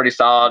stations are pretty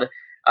solid.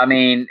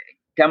 Coming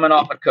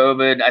off of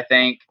COVID, I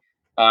think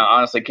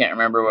honestly can't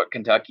remember what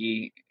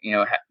Kentucky.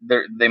 I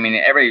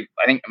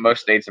think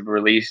most states have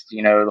released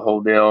the whole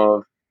deal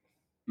of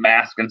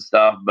mask and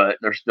stuff, but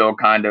they're still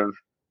kind of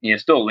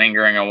still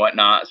lingering and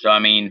whatnot. So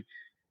it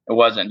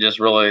wasn't just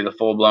really the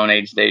full blown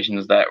aid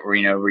stations that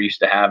we're used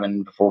to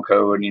having before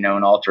COVID,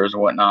 and ultras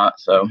and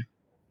whatnot. So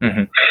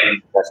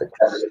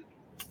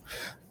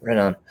right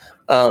on.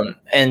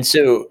 And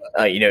so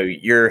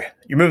you're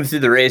moving through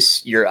the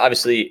race. You're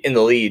obviously in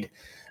the lead.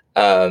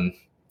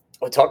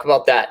 We'll talk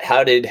about that.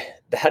 How did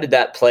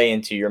that play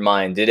into your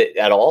mind? Did it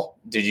at all?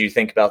 Did you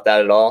think about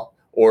that at all?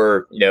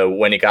 Or,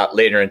 when it got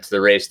later into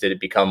the race, did it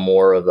become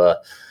more of a,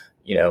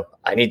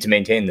 I need to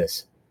maintain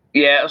this?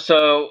 Yeah.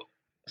 So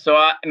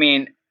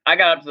I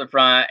got up to the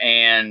front,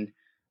 and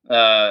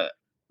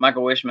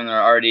Michael Wishman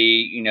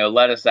already,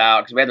 let us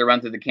out because we had to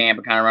run through the camp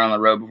and kind of run on the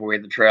road before we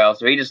hit the trail.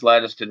 So he just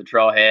led us to the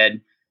trailhead.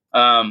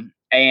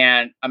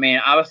 And I mean,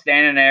 I was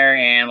standing there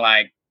and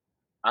like,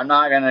 I'm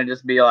not going to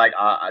just be like,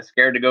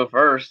 scared to go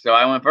first. So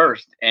I went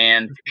first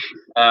and,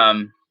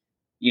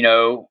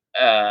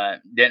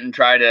 didn't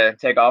try to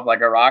take off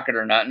like a rocket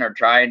or nothing or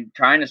trying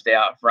to stay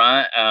out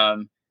front.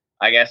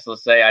 I guess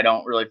let's say I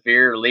don't really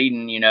fear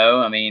leading,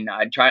 I mean,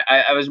 I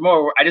just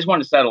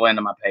wanted to settle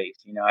into my pace.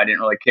 I didn't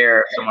really care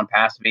if someone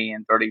passed me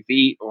in 30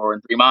 feet or in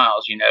 3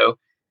 miles,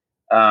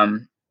 I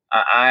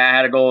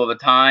had a goal of a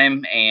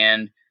time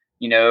and,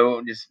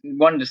 just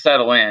wanted to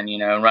settle in,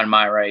 and run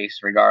my race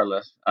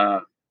regardless.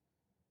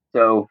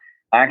 So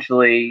I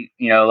actually,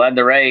 led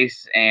the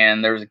race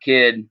and there was a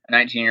kid, a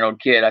 19-year-old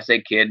kid. I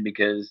say kid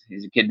because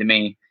he's a kid to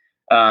me.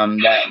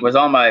 That was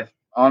on my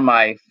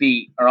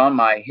feet or on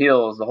my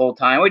heels the whole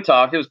time. We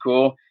talked, it was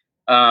cool.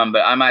 But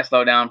I might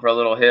slow down for a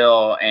little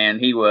hill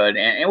and he would,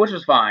 and which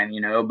was fine,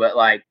 but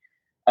like,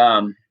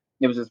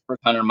 it was his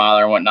first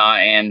 100-miler and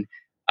whatnot. And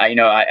I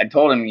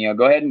told him,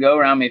 go ahead and go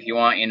around me if you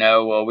want,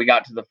 well, we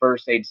got to the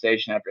first aid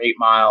station after 8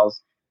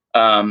 miles.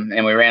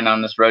 And we ran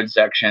on this road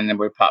section and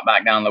we popped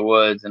back down the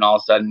woods and all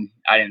of a sudden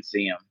I didn't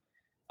see him.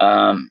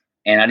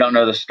 And I don't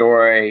know the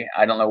story.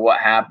 I don't know what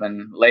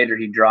happened. Later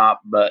he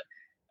dropped, but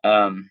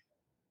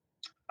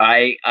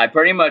I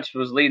pretty much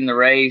was leading the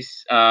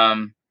race. I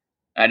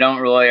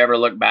don't really ever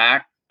look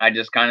back. I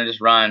just kind of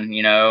just run,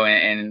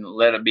 and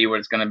let it be what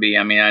it's going to be.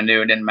 I mean, I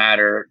knew it didn't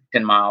matter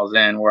 10 miles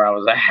in where I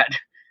was at.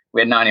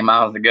 We had 90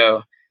 miles to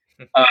go.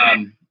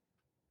 When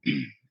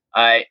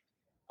I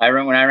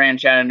ran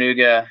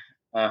Chattanooga,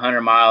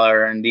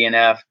 100-miler and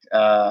DNF'd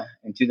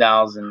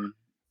in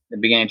the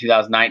beginning of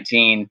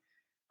 2019.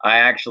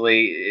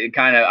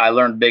 I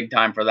learned big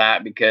time for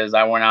that because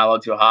I went out a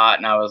little too hot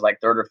and I was like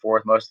third or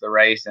fourth most of the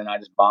race and I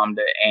just bombed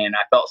it and I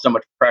felt so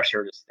much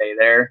pressure to stay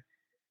there,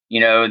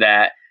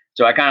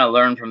 so I kind of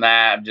learned from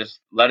that, just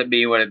let it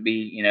be what it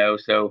be,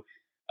 so,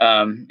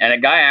 and a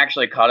guy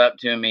actually caught up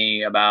to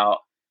me about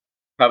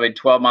probably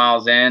 12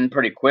 miles in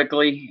pretty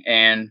quickly.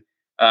 And,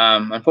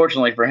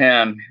 unfortunately for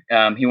him,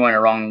 he went a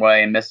wrong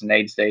way and missed an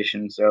aid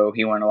station. So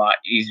he went a lot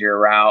easier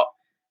route,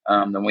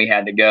 than we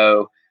had to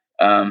go.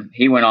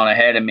 He went on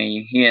ahead of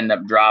me. He ended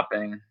up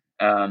dropping.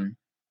 So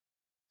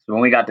when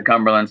we got to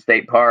Cumberland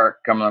State Park,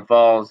 Cumberland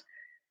Falls,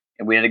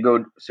 and we had to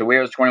go, so we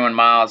was 21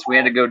 miles. We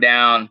had to go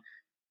down.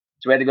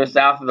 So we had to go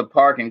south of the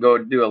park and go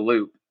do a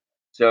loop.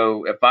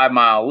 So a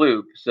 5-mile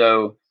loop.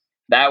 So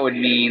that would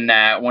mean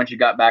that once you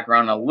got back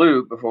around the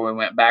loop before we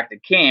went back to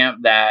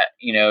camp, that,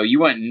 you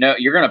wouldn't know,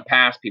 you're going to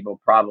pass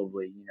people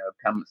probably,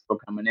 still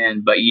coming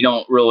in, but you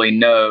don't really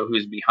know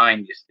who's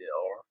behind you still.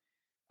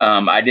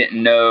 I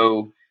didn't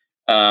know,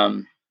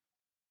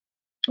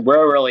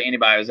 where really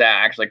anybody was at.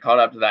 I actually caught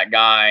up to that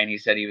guy and he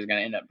said he was going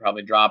to end up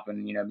probably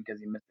dropping, because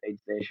he missed the aid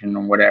station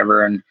or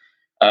whatever. And,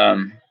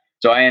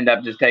 so I ended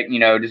up just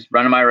just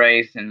running my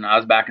race and I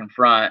was back in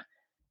front.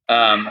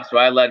 So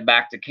I led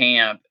back to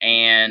camp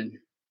and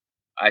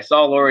I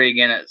saw Lori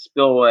again at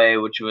Spillway,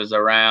 which was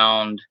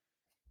I've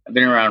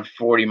been around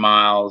 40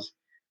 miles.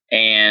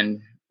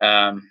 And,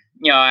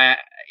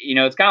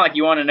 it's kind of like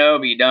you want to know,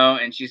 but you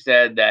don't. And she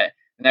said that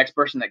the next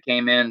person that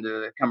came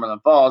into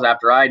Cumberland Falls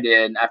after I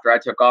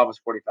took off, was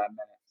 45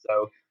 minutes.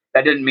 So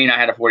that didn't mean I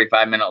had a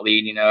 45-minute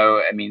lead,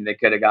 I mean, they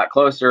could have got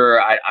closer.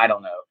 I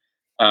don't know.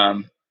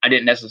 I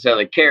didn't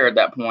necessarily care at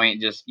that point,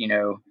 just,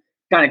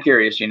 kind of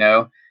curious,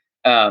 because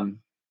I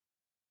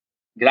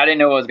didn't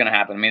know what was going to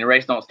happen. I mean, the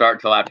race don't start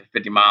till after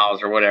 50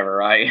 miles or whatever,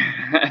 right?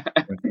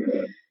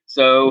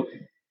 So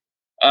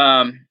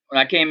when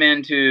I came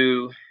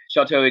into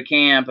Sheltowee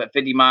camp at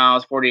 50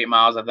 miles, 48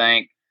 miles, I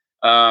think,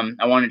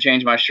 I wanted to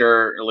change my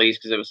shirt at least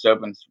because it was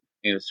soaping,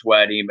 it was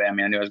sweaty, but I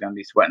mean, I knew I was going to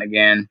be sweating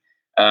again.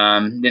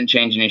 Didn't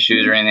change any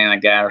shoes or anything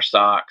like that or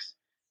socks.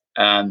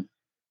 I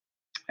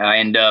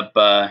ended up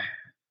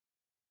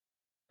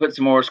put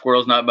some more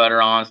squirrel's nut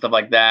butter on, stuff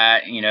like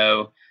that,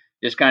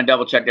 just kind of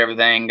double checked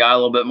everything, got a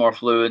little bit more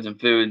fluids and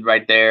food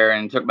right there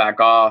and took back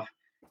off.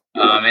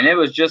 And it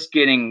was just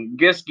getting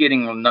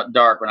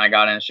dark when I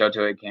got into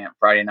Sheltowee camp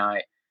Friday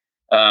night.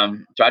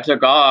 So I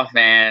took off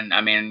and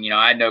I mean,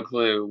 I had no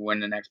clue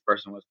when the next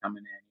person was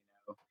coming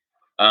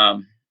in.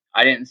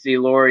 I didn't see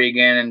Lori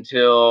again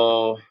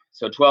until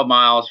 12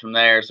 miles from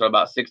there. So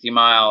about 60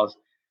 miles.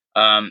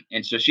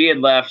 And so she had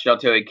left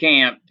Sheltowee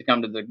camp to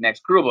come to the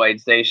next Crewable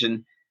aid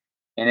station.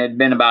 And it had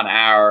been about an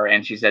hour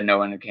and she said no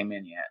one had came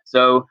in yet.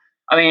 So,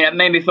 I mean, it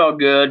made me feel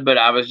good, but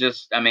I was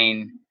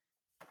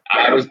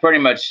pretty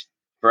much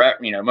for,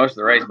 most of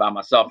the race by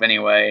myself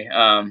anyway.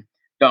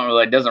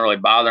 It doesn't really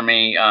bother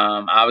me.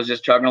 I was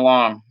just chugging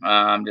along,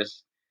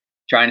 just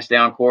trying to stay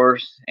on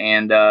course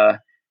and,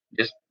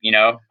 just,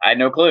 I had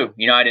no clue,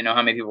 I didn't know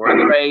how many people were in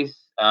the race.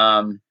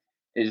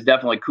 It was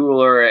definitely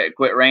cooler. It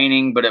quit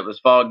raining, but it was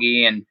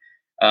foggy and,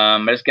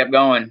 I just kept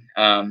going.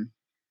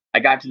 I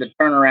got to the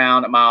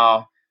turnaround at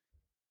mile,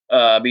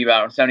 be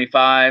about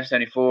 75,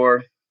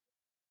 74.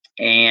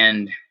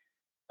 And,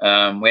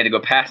 we had to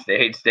go past the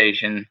aid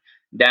station.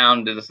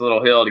 down to this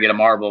little hill to get a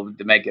marble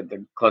to make it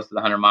close to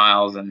the 100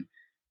 miles, and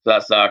so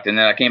that sucked. And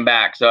then I came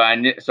back, so I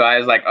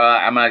was like,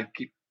 I'm gonna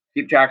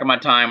keep track of my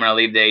time when I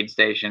leave the aid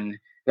station,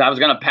 because I was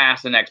gonna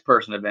pass the next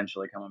person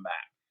eventually coming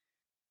back.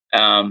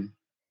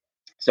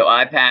 So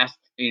I passed.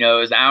 It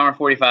was an hour and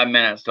 45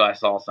 minutes till I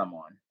saw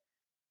someone.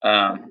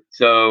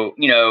 So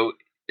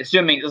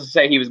assuming, let's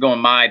say he was going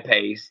my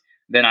pace,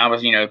 then I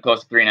was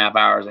close to 3.5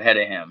 hours ahead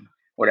of him,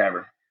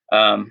 whatever.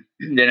 Then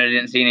I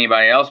didn't see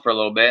anybody else for a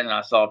little bit, and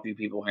I saw a few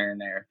people here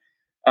and there.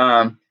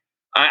 I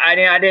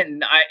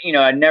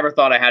never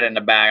thought I had it in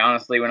the bag.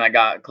 Honestly, when I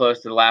got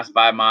close to the last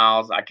 5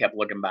 miles, I kept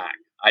looking back.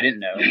 I didn't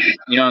know.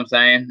 You know what I'm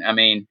saying? I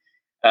mean,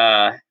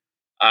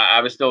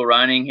 I was still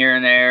running here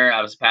and there.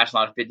 I was passing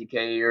a lot of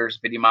 50Kers,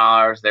 50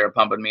 milers. They were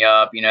pumping me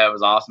up. It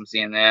was awesome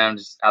seeing them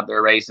just out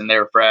there racing. They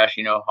were fresh,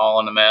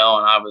 hauling the mail,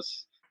 and I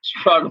was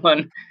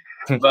struggling.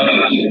 But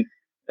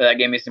that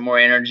gave me some more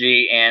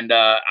energy, and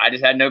I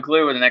just had no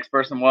clue where the next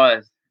person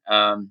was.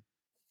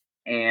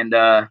 And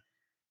I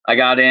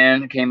got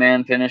in, came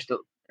in, finished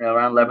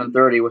around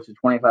 11:30, which is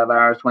 25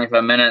 hours,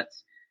 25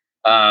 minutes.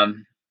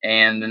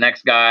 And the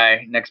next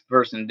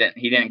person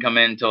didn't come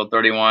in until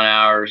 31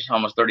 hours,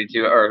 almost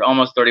 32, or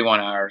almost 31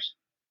 hours,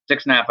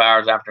 6.5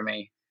 hours after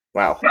me.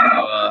 Wow.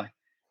 So,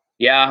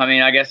 yeah, I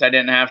mean, I guess I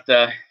didn't have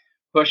to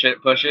push it,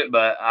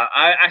 but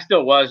I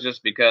still was,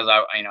 just because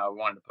I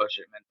wanted to push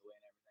it mentally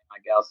and everything,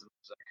 like else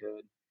as I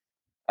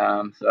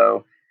could.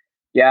 So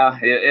yeah,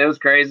 it was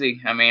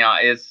crazy. I mean,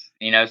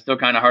 it's still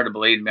kind of hard to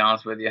believe, to be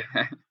honest with you.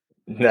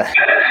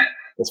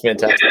 That's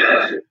fantastic.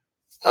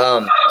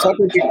 Talk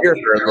about your gear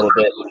for a little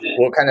bit.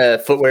 What kind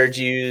of footwear did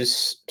you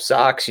use?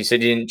 Socks? You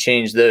said you didn't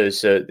change those,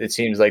 so it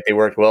seems like they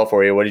worked well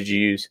for you. What did you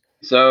use?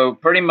 So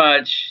pretty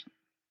much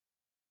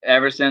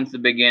ever since the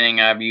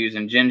beginning, I've used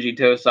Injinji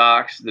toe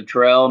socks, the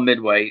Trail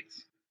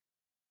midweights,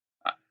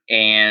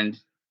 and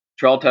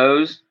Trail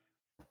toes.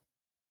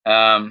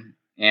 And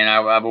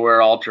I've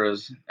wear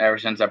ultras ever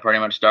since I pretty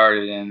much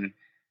started, and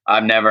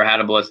I've never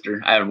had a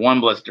blister. I had one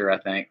blister, I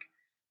think.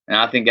 And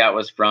I think that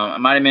was it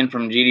might have been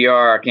from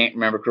GDR. I can't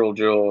remember, Cruel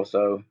Jewel.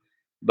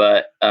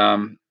 But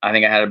I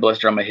think I had a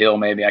blister on my heel,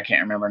 maybe. I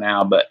can't remember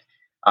now. But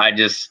I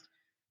just,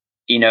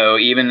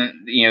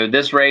 even,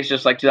 this race,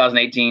 just like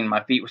 2018,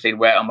 my feet stayed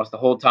wet almost the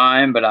whole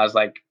time. But I was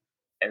like,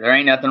 if there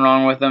ain't nothing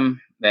wrong with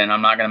them, then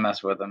I'm not going to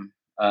mess with them.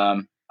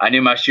 I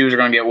knew my shoes were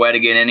going to get wet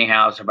again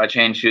anyhow. So if I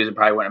changed shoes, it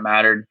probably wouldn't have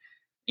mattered.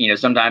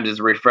 Sometimes it's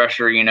a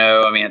refresher,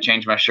 I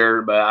changed my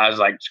shirt, but I was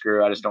like,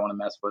 screw it, I just don't want to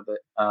mess with it.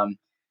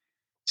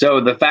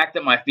 So the fact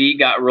that my feet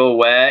got real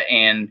wet,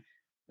 and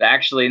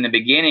actually in the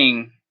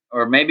beginning,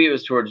 or maybe it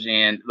was towards the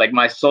end, like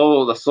the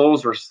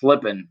soles were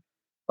slipping,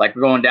 like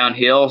going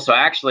downhill. So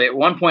actually at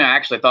one point I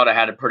actually thought I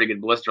had a pretty good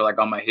blister, like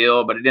on my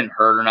heel, but it didn't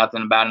hurt or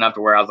nothing, bad enough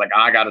to where I was like,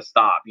 I got to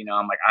stop.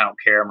 I'm like, I don't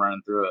care. I'm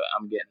running through it.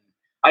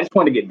 I just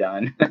want to get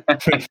done.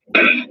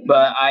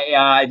 But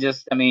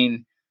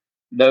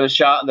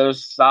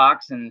those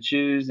socks and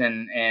shoes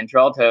and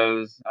trail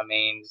toes,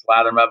 just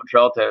lather them up with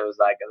trail toes,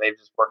 like they've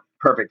just worked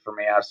perfect for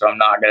me. So I'm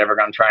not ever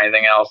going to try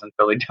anything else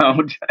until they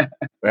don't.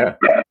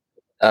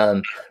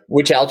 Yeah.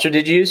 Which Ultra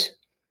did you use?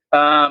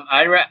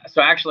 I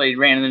actually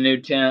ran the new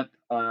 10th,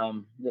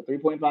 the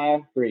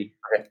 3.5, 3.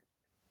 Okay.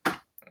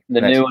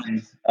 The new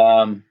ones.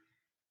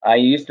 I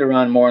used to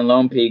run more in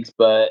Lone Peaks,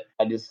 but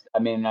I've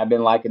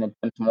been liking the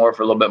 10s more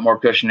for a little bit more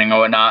cushioning and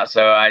whatnot.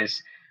 So I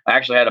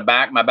actually had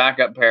my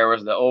backup pair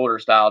was the older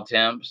style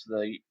Temps,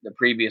 the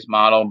previous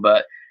model,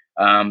 but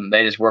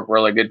they just work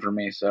really good for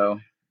me. So,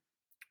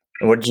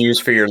 and what did you use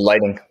for your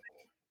lighting?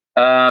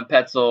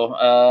 Petzl.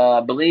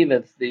 I believe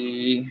it's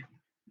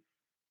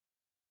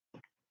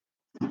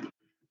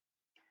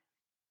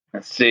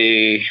let's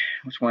see,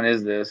 which one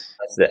is this?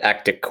 That's the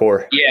Actic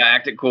Core. Yeah,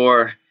 Actic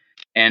Core,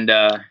 and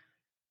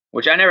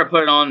which I never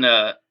put it on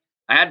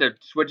I had to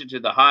switch it to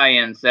the high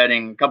end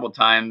setting a couple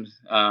times,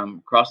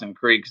 crossing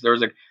creeks.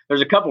 There's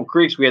a couple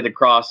creeks we had to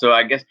cross, so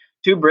I guess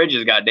 2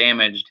 bridges got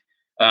damaged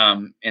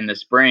in the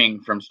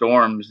spring from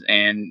storms,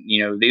 and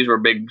these were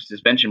big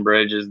suspension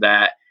bridges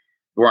that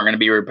weren't going to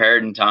be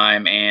repaired in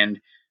time,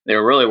 and they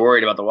were really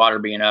worried about the water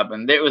being up,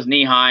 and it was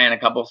knee high in a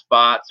couple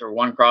spots, or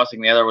one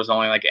crossing, the other was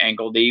only like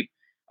ankle deep.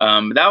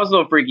 But that was a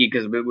little freaky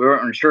because we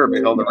weren't sure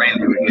because all the rain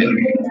we were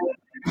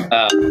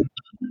getting.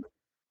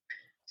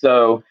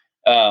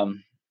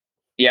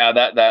 Yeah,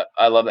 that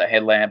I love that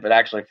headlamp. It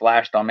actually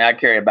flashed on me. I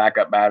carry a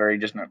backup battery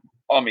just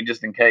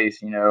in case.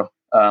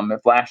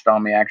 It flashed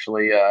on me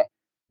actually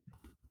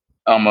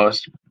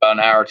almost about an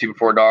hour or two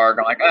before dark.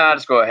 I'm like,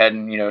 just go ahead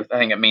and I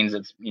think it means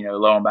it's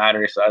low on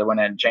battery, so I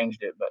went ahead and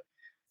changed it. But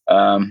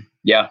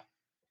yeah,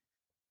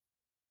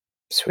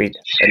 sweet.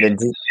 And then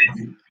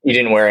you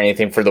didn't wear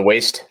anything for the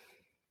waist?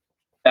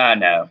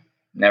 No,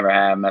 never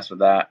have messed with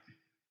that.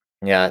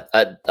 Yeah,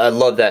 I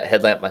love that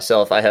headlamp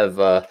myself. I have,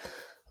 I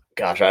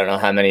don't know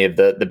how many of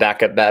the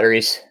backup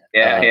batteries.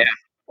 Yeah.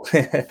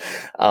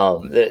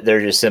 They're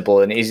just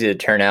simple and easy to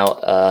turn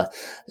out.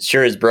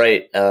 Sure is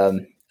bright.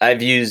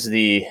 I've used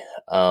the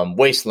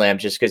waist lamp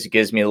just because it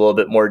gives me a little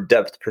bit more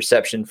depth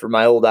perception for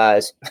my old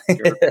eyes.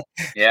 Sure.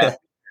 Yeah.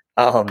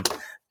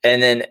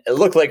 And then it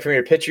looked like from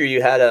your picture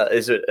you had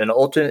is it an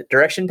alternate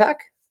direction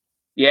pack?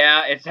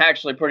 Yeah, it's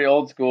actually pretty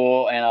old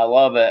school, and I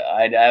love it.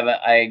 I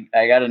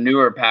got a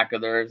newer pack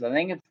of theirs. I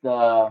think it's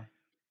the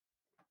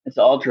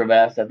Ultra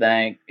Vest. I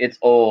think it's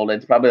old.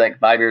 It's probably like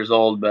 5 years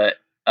old, but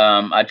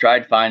I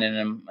tried finding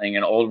them like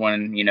an old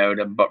one,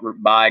 to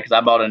buy because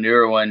I bought a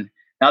newer one,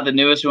 not the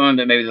newest one,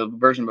 but maybe the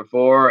version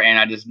before,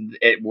 and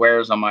it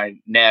wears on my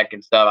neck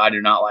and stuff. I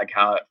do not like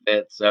how it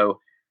fits, so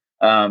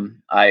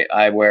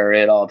I wear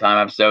it all the time.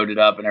 I've sewed it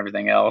up and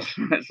everything else,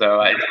 so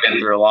it's been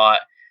through a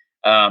lot.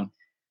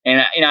 And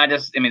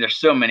I mean, there's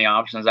so many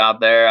options out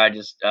there.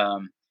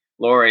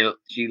 Lori,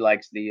 she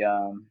likes the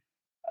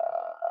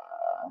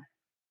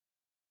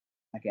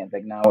I can't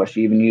think now what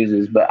she even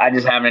uses, but I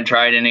just haven't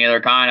tried any other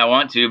kind. I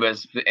want to, but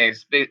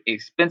as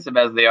expensive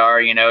as they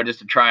are, just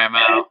to try them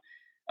out.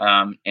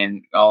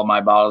 And all of my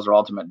bottles are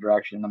Ultimate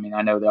Direction. I mean,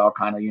 I know they're all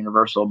kind of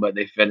universal, but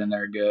they fit in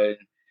there good.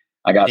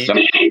 I got some.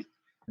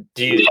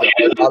 Do you use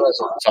the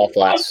bottles or soft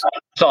flask?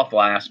 Soft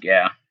flask,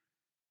 yeah.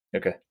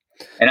 Okay.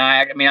 And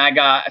I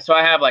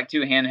have like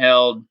 2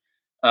 handheld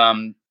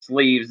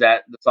sleeves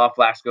that the soft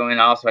flask go in.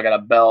 Also, I got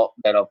a belt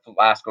that a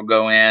flask will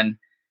go in.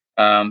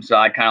 So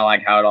I kind of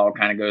like how it all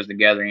kind of goes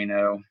together,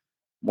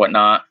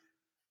 whatnot.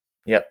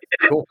 Yep.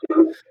 Cool.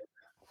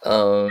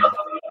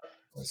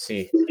 Let's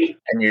see.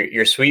 And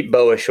your sweet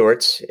boa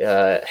shorts.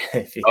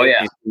 If you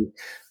see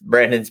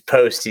Brandon's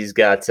post, he's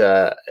got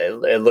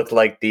it looked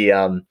like the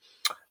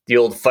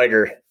old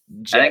fighter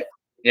jet.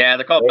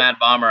 They're called Mad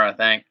Bomber, I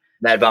think.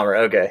 Mad Bomber.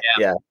 Okay.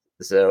 Yeah.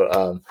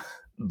 So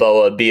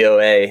boa,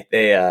 BOA.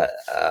 They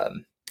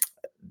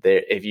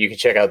if you can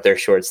check out their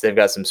shorts, they've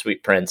got some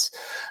sweet prints.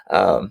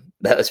 That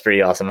was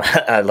pretty awesome.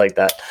 I like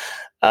that.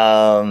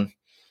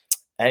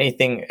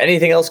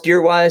 Anything else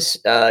gear wise?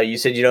 You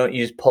said you don't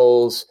use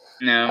poles.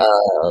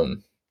 No.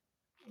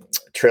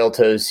 Trail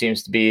Toes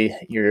seems to be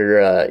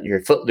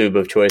your foot lube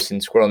of choice,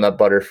 and Squirrel Nut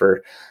Butter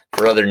for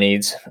other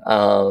needs.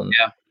 I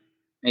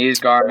use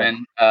Garmin.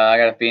 I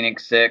got a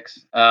Phoenix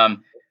 6.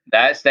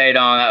 That stayed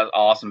on. That was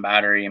awesome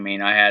battery. I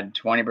mean, I had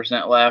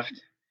 20% left.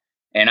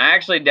 And I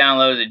actually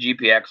downloaded the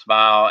GPX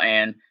file,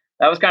 and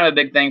that was kind of a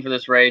big thing for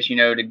this race,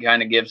 to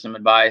kind of give some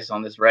advice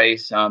on this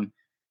race.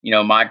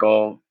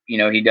 Michael,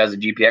 he does a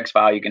GPX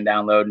file you can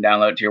download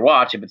it to your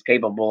watch if it's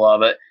capable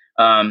of it.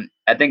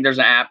 I think there's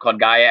an app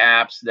called Gaia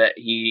Apps that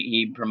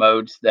he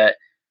promotes that,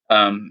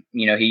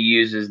 he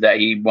uses that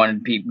he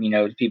wanted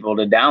people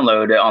to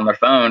download it on their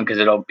phone because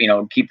it'll,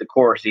 keep the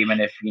course even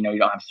if, you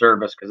don't have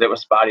service because it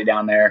was spotty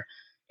down there.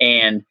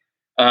 And,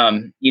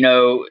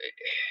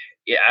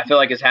 yeah, I feel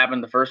like it's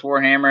happened the first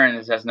Warhammer, and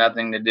this has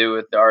nothing to do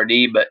with the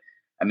RD. But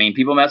I mean,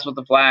 people mess with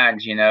the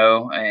flags,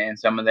 and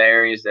some of the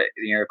areas that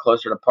are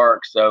closer to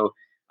parks. So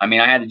I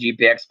mean, I had the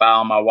GPX file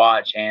on my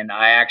watch, and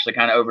I actually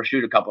kind of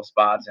overshoot a couple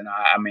spots. And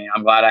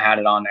I'm glad I had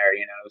it on there,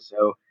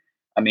 So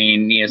I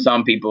mean,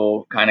 some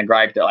people kind of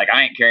gripe that like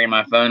I ain't carrying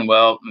my phone.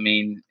 Well, I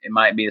mean, it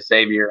might be a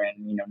savior and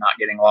not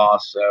getting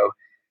lost. So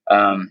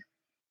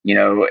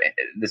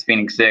this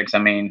Phoenix 6, I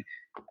mean.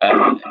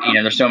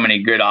 There's so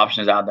many good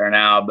options out there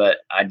now, but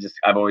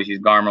I've always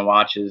used Garmin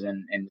watches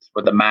and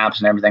with the maps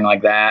and everything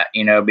like that,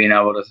 being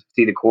able to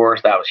see the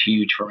course, that was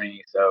huge for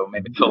me. So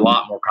maybe feel a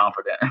lot more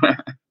confident.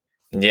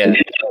 Yeah.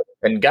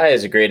 And Gaia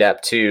is a great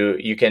app too.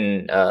 You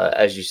can,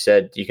 as you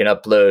said, you can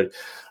upload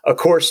a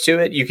course to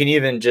it. You can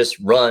even just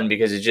run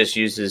because it just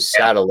uses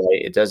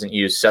satellite. It doesn't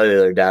use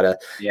cellular data.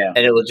 Yeah.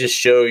 And it will just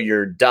show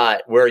your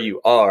dot where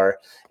you are.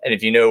 And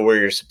if you know where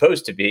you're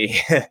supposed to be,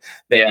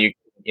 then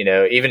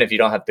even if you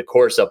don't have the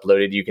course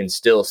uploaded, you can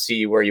still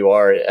see where you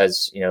are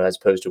as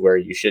opposed to where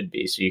you should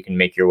be. So you can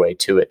make your way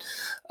to it.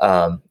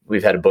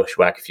 We've had a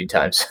bushwhack a few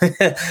times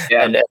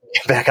and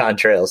back on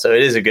trail. So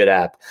it is a good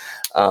app.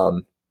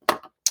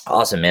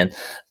 Awesome, man.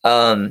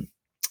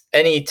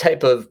 Any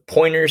type of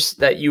pointers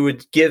that you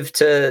would give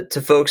to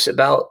folks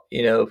about,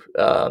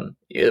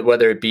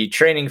 whether it be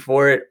training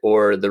for it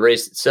or the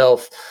race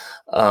itself,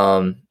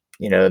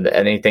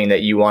 anything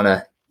that you want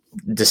to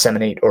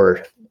disseminate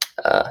or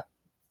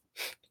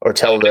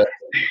tell the,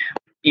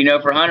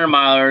 for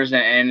 100-milers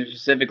and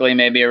specifically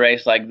maybe a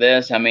race like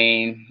this, I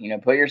mean,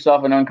 put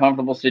yourself in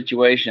uncomfortable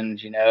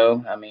situations,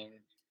 I mean,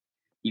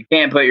 you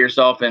can't put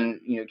yourself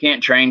in,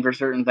 can't train for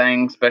certain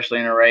things, especially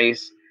in a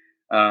race.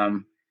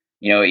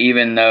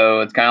 Even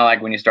though it's kind of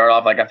like when you start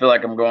off, like, I feel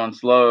like I'm going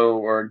slow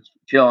or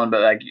chilling,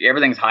 but like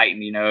everything's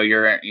heightened,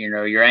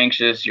 you're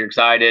anxious, you're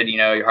excited,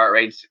 your heart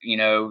rate's,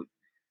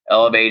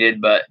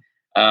 elevated, but,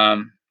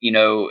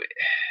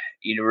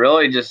 you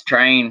really just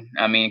train,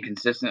 I mean,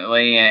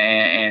 consistently.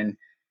 And,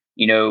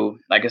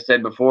 like I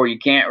said before, you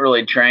can't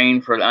really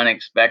train for the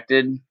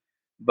unexpected,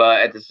 but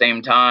at the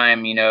same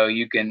time,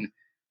 you can,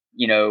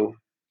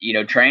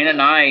 train at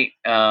night.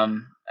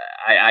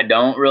 I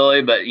don't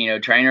really, but,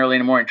 train early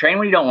in the morning, train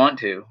when you don't want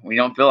to, when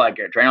you don't feel like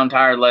it, train on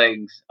tired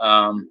legs.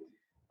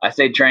 I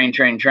say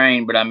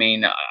train, but I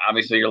mean,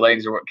 obviously your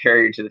legs are what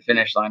carry you to the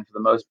finish line for the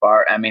most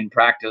part. I mean,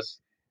 practice,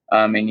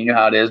 and you know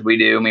how it is. We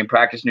do. I mean,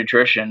 practice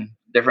nutrition,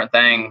 different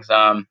things,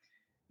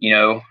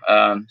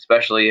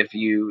 especially if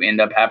you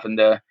end up having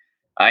to,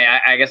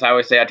 I guess I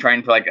always say I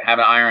train for like have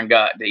an iron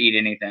gut to eat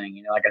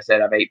anything. Like I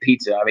said, I've ate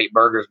pizza, I've ate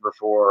burgers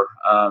before,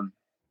 and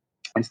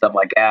stuff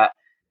like that.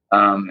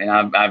 And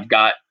I've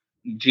got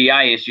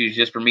GI issues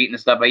just from eating the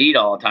stuff I eat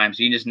all the time.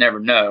 So you just never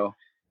know.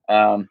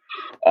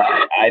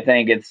 I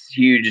think it's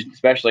huge,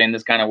 especially in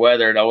this kind of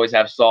weather, to always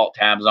have salt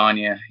tabs on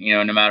you,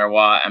 no matter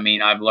what. I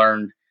mean, I've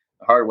learned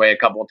the hard way a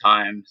couple of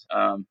times.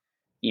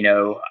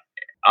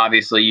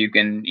 Obviously you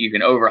can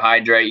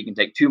overhydrate, you can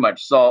take too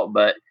much salt,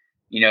 but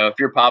if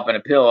you're popping a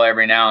pill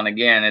every now and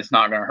again, it's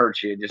not going to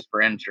hurt you just for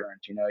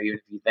insurance, even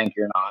if you think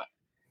you're not,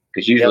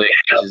 because usually it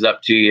catches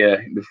up to you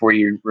before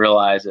you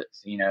realize it,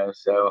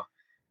 so,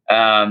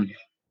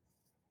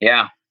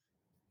 yeah.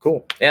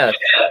 Cool. Yeah.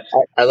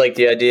 I like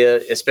the idea,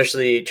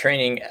 especially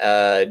training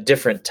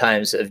different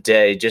times of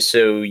day, just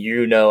so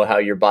you know how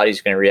your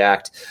body's going to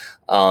react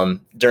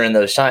during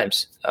those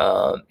times.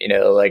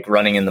 Like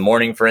running in the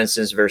morning, for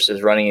instance,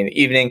 versus running in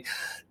the evening,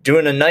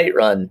 doing a night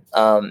run.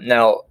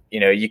 Now,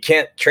 you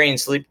can't train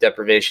sleep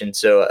deprivation.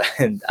 So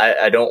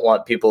I don't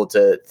want people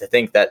to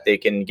think that they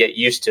can get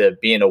used to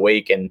being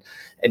awake and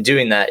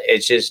doing that.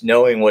 It's just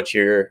knowing what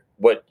you're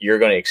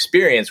going to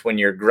experience when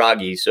you're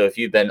groggy. So if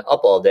you've been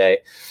up all day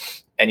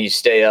and you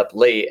stay up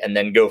late and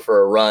then go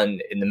for a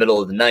run in the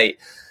middle of the night,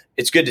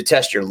 it's good to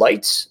test your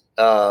lights.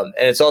 And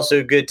it's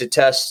also good to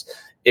test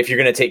if you're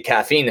going to take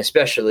caffeine,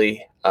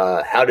 especially,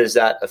 how does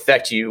that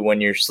affect you when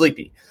you're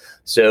sleepy?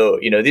 So,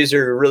 these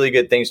are really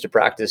good things to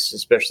practice,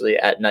 especially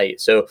at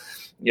night. So,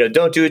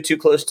 don't do it too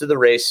close to the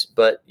race,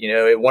 but,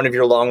 one of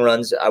your long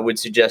runs, I would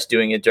suggest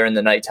doing it during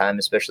the nighttime,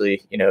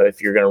 especially,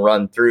 if you're going to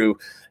run through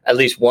at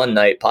least one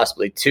night,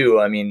 possibly two.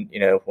 I mean,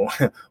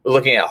 we're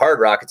looking at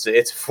Hard Rock, it's a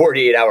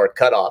 48-hour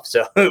cutoff.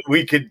 So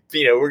we could,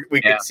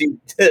 we could see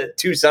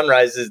 2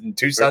 sunrises and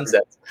 2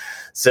 sunsets.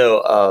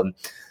 So,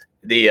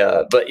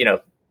 but,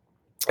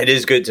 it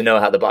is good to know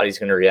how the body's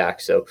going to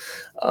react. So,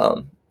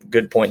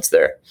 good points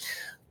there.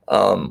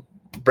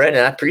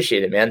 Brandon, I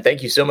appreciate it, man.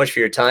 Thank you so much for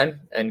your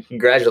time, and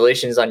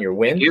congratulations on your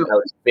win. That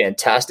was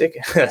fantastic.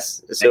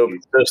 so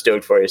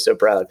stoked for you. So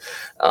proud.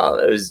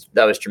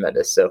 That was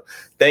tremendous. So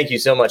thank you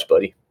so much,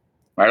 buddy.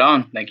 Right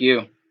on. Thank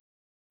you.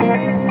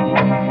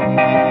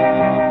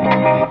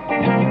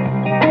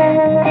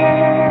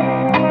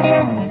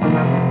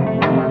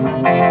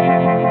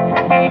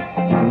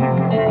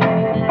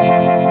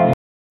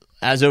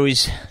 As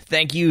always,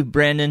 thank you,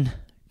 Brandon.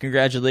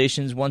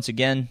 Congratulations once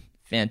again.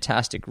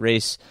 Fantastic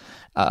race.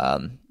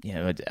 I'm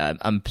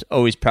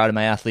always proud of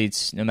my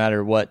athletes, no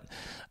matter what.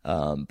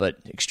 But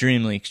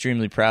extremely,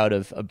 extremely proud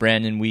of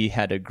Brandon. We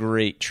had a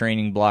great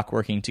training block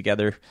working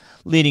together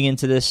leading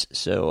into this.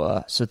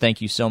 So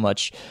thank you so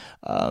much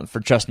for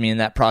trusting me in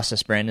that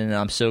process, Brandon. And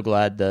I'm so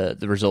glad the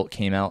result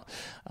came out.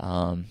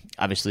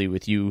 Obviously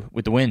with you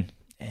with the win,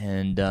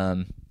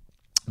 and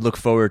look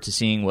forward to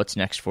seeing what's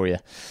next for you.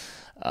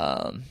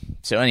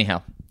 So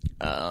anyhow,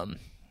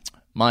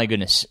 my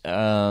goodness,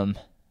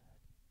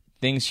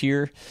 things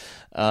here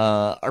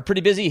are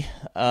pretty busy.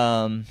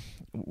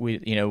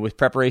 With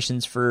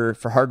preparations for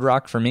Hard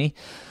Rock for me.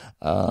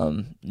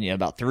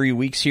 About 3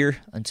 weeks here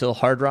until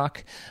Hard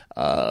Rock.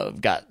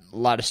 Got a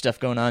lot of stuff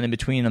going on in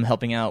between. I'm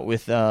helping out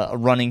with a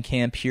running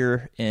camp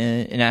here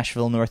in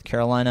Asheville, North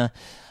Carolina.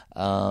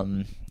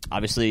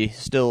 Obviously,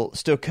 still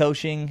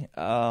coaching.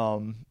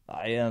 I'm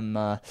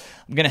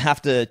gonna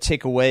have to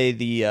take away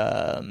the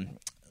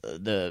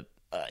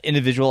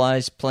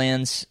individualized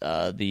plans,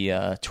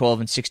 the 12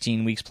 and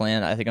 16 weeks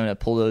plan. I think I'm going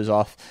to pull those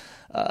off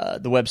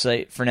the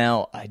website for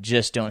now. I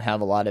just don't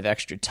have a lot of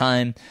extra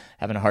time,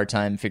 having a hard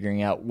time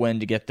figuring out when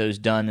to get those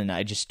done, and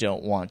I just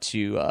don't want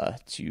to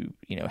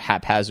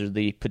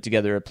haphazardly put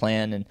together a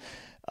plan and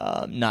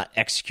not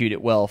execute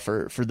it well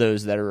for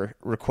those that are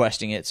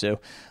requesting it. So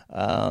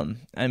I'm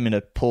going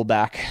to pull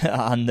back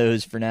on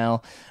those for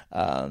now.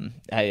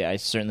 I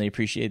certainly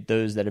appreciate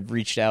those that have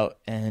reached out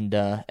and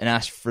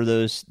asked for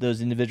those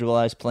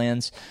individualized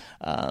plans.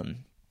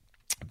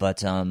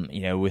 But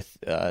with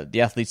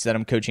the athletes that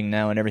I'm coaching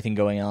now and everything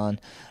going on,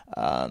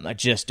 I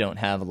just don't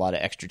have a lot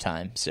of extra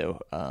time. So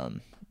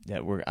I'm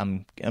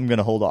going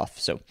to hold off.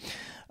 So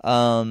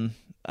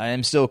I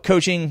am still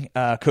coaching.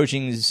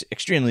 Coaching is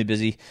extremely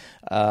busy.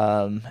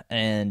 I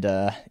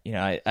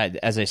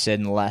as I said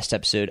in the last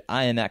episode,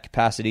 I am at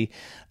capacity.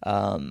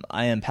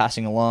 I am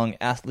passing along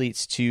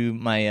athletes to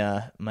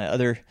my my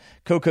other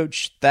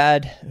co-coach,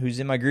 Thad, who's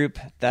in my group,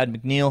 Thad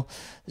McNeil.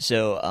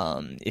 So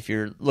if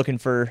you're looking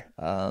for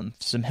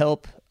some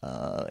help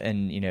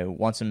and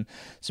want some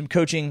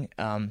coaching,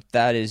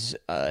 Thad is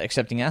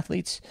accepting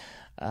athletes.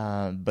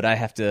 But I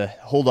have to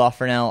hold off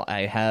for now.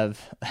 I have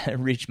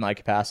reached my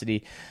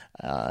capacity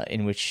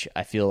in which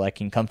I feel I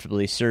can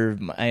comfortably serve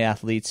my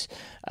athletes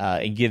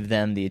and give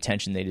them the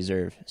attention they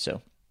deserve.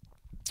 So,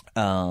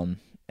 as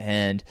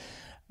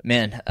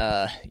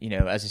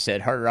I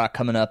said, Hard Rock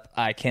coming up.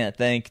 I can't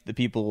thank the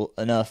people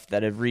enough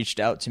that have reached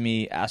out to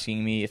me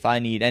asking me if I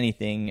need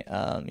anything,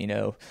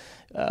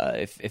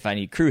 if I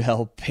need crew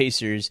help,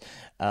 pacers,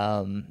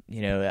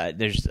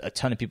 there's a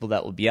ton of people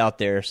that will be out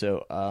there.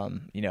 So,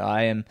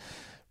 I am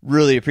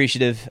really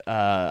appreciative.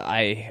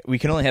 We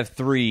can only have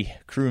 3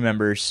 crew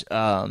members,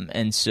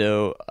 and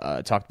so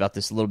talked about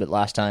this a little bit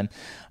last time.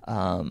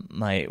 One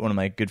of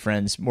my good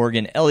friends,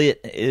 Morgan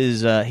Elliott,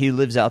 is he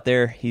lives out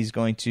there. He's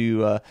going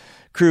to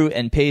crew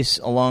and pace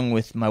along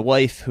with my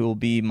wife, who will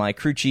be my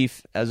crew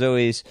chief as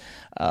always,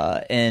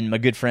 and my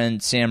good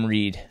friend Sam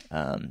Reed.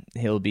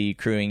 He'll be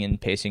crewing and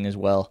pacing as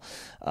well.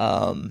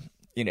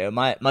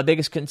 My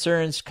biggest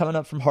concerns coming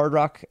up from Hard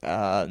Rock,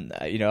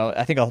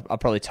 I think I'll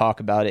probably talk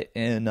about it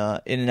in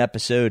an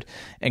episode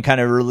and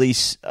kind of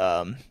release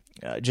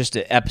just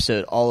an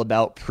episode all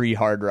about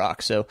pre-Hard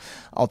Rock. So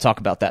I'll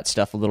talk about that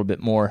stuff a little bit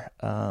more.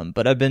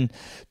 But I've been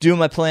doing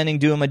my planning,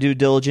 doing my due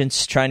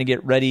diligence, trying to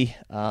get ready.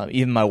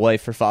 Even my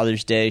wife for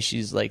Father's Day,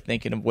 she's like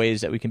thinking of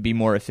ways that we can be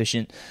more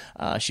efficient.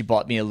 She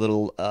bought me a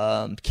little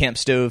camp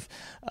stove,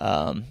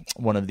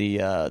 one of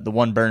the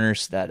one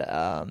burners that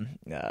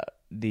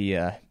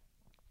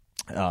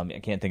I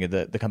can't think of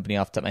the company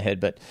off the top of my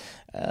head, but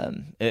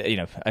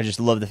I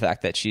just love the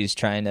fact that she's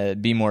trying to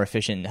be more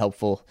efficient and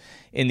helpful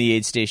in the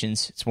aid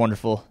stations. It's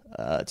wonderful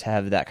to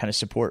have that kind of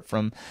support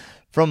from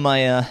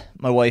my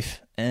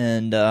wife,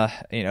 and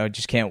I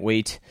just can't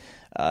wait.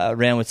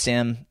 Ran with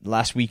Sam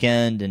last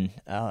weekend, and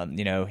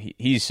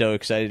he's so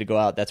excited to go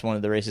out. That's one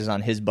of the races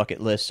on his bucket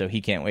list, so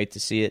he can't wait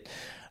to see it.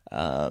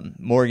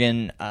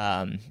 Morgan,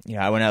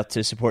 I went out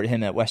to support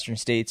him at Western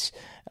States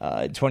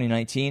in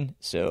 2019,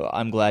 so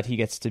I'm glad he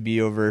gets to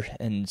be over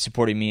and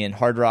supporting me in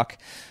Hard Rock.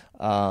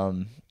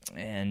 Training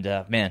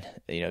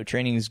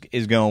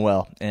is going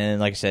well. And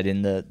like I said,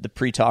 in the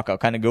pre-talk, I'll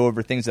kind of go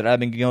over things that I've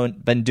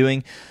been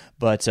doing.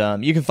 But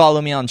you can follow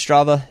me on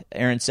Strava,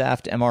 Aaron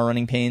Saft, MR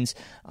Running Pains.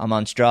 I'm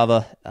on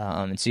Strava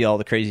and see all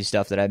the crazy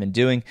stuff that I've been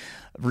doing.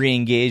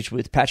 Re-engaged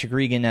with Patrick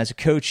Regan as a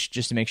coach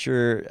just to make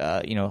sure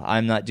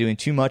I'm not doing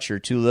too much or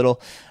too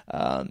little.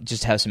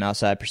 Just to have some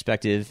outside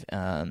perspective,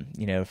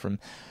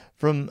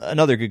 from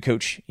another good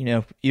coach.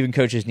 Even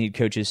coaches need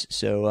coaches.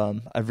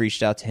 So I've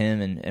reached out to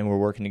him, and we're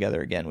working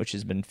together again, which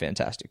has been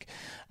fantastic.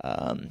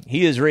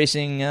 He is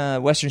racing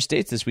Western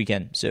States this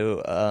weekend.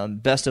 So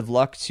best of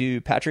luck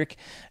to Patrick.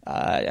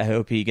 I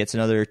hope he gets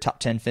another top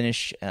 10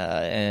 finish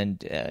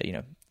and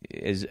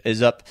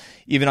is up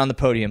even on the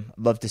podium.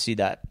 Love to see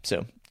that.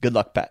 So good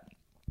luck, Pat.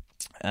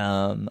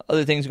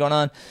 Other things going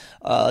on.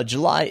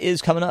 July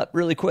is coming up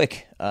really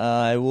quick.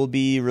 I will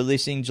be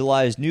releasing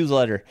July's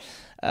newsletter.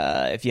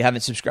 If you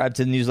haven't subscribed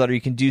to the newsletter,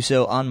 you can do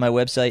so on my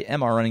website,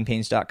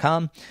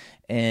 mrrunningpains.com.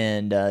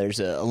 And there's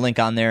a link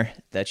on there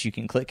that you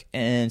can click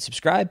and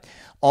subscribe.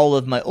 All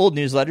of my old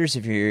newsletters,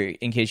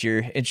 in case you're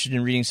interested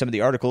in reading some of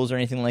the articles or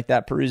anything like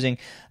that, perusing,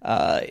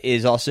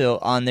 is also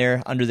on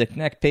there. Under the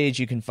Connect page,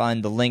 you can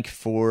find the link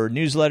for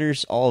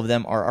newsletters. All of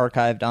them are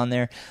archived on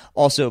there.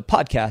 Also,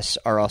 podcasts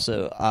are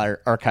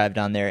archived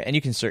on there, and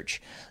you can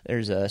search.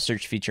 There's a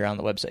search feature on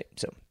the website.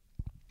 So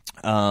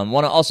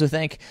want to also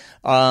thank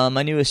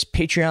my newest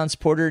Patreon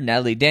supporter,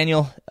 Natalie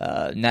Daniel.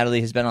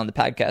 Natalie has been on the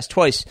podcast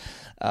twice.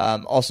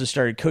 Also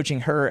started coaching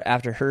her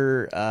after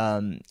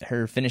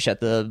her finish at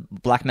the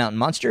Black Mountain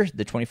Monster,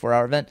 the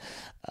 24-hour event.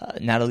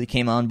 Natalie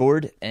came on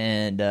board,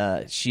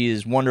 and she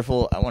is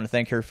wonderful. I want to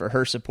thank her for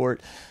her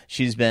support.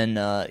 She's been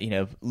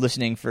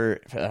listening for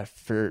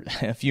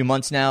a few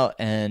months now,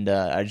 and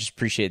I just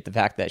appreciate the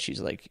fact that she's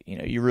like,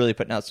 you're really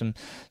putting out some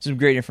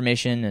great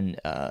information, and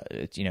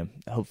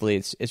hopefully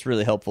it's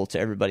really helpful to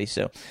everybody.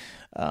 So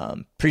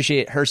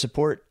appreciate her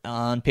support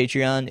on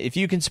Patreon. If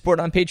you can support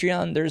on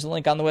Patreon, there's a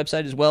link on the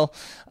website as well.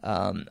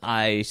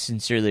 I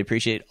sincerely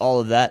appreciate all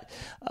of that.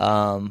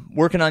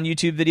 Working on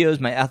YouTube videos.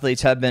 My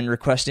athletes have been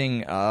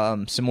requesting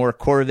some more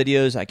core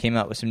videos. I came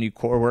out with some new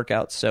core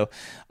workouts, so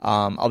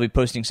I'll be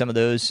posting some of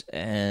those.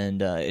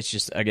 And it's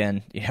just,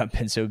 again, I've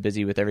been so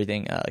busy with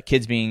everything.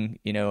 Kids being,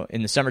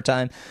 in the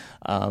summertime,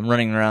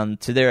 running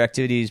around to their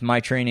activities, my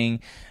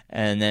training,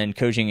 and then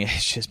coaching.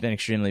 It's just been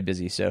extremely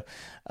busy. So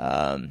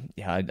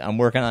I'm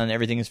working on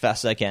everything as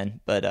fast as I can.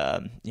 But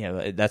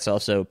that's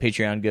also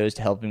Patreon goes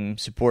to helping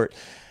support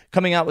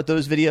coming out with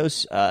those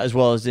videos as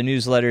well as the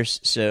newsletters.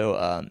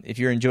 So if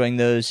you're enjoying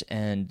those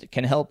and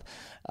can help,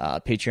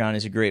 Patreon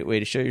is a great way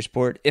to show your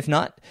support. If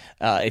not,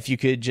 if you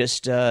could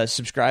just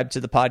subscribe to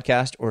the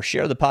podcast or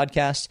share the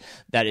podcast,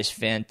 that is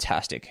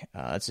fantastic.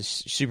 It's a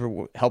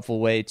super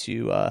helpful way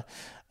to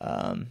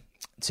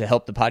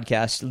help the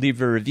podcast.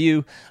 Leave a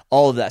review.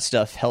 All of that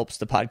stuff helps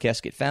the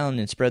podcast get found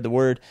and spread the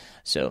word.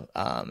 So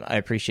I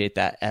appreciate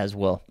that as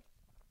well.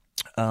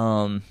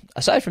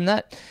 Aside from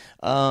that,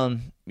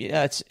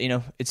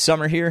 it's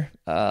summer here.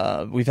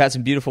 We've had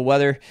some beautiful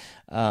weather,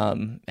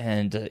 and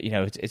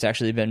it's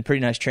actually been pretty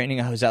nice training.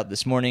 I was out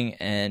this morning,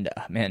 and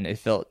man, it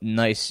felt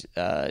nice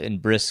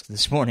and brisk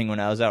this morning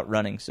when I was out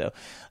running. So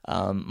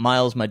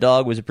Miles, my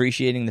dog, was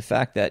appreciating the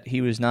fact that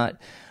he was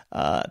not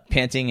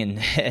panting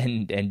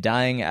and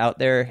dying out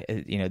there.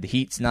 The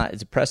heat's not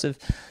as oppressive,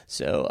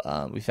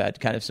 so we've had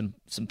kind of some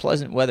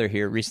pleasant weather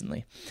here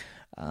recently.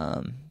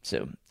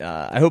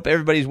 I hope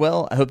everybody's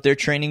well. I hope their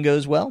training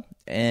goes well.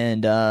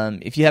 And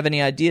if you have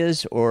any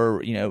ideas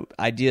or,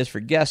 ideas for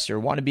guests or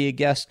want to be a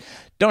guest,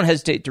 don't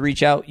hesitate to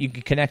reach out. You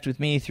can connect with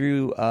me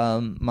through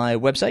my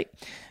website.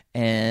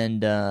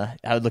 And I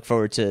would look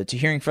forward to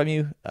hearing from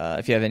you.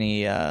 If you have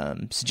any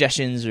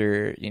suggestions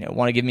or,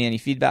 want to give me any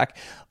feedback,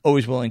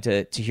 always willing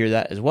to hear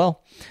that as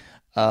well.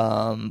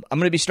 I'm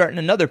going to be starting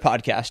another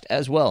podcast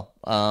as well.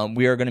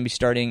 We are going to be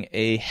starting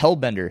a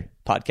Hellbender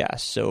podcast.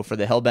 So for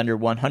the Hellbender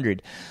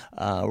 100,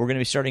 we're going to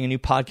be starting a new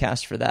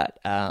podcast for that.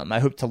 I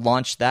hope to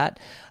launch that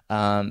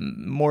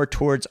more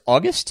towards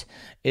August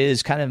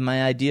is kind of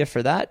my idea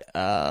for that.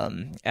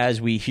 As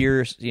we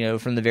hear,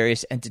 from the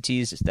various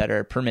entities that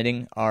are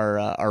permitting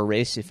our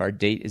race, if our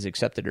date is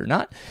accepted or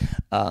not.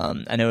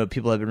 I know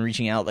people have been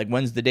reaching out, like,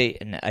 when's the date?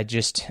 And I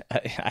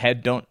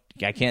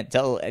can't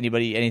tell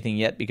anybody anything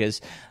yet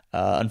because,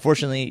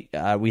 unfortunately,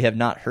 we have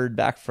not heard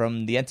back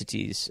from the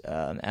entities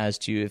as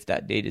to if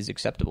that date is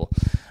acceptable.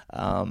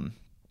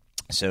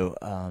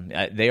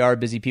 They are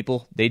busy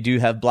people. They do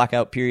have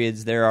blackout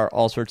periods. There are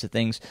all sorts of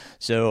things.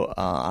 So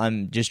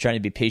I'm just trying to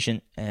be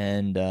patient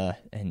and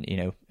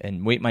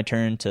wait my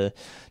turn to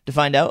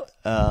find out.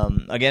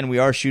 Again, we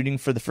are shooting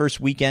for the first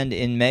weekend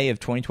in May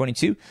of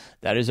 2022.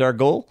 That is our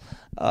goal.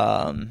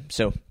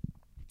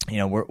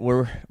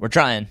 We're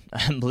trying.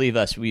 Believe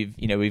us.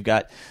 We've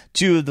got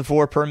 2 of the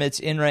 4 permits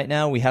in right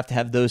now. We have to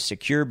have those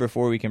secure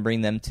before we can bring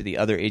them to the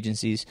other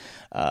agencies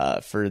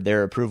for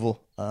their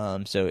approval.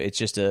 So it's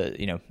just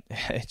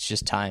it's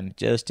just time. It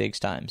just takes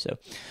time. So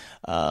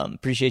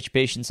appreciate your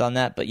patience on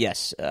that. But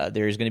yes,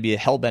 there's going to be a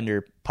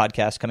Hellbender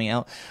podcast coming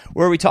out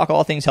where we talk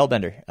all things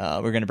Hellbender.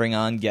 We're going to bring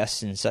on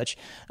guests and such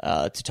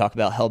to talk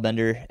about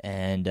Hellbender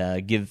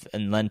and give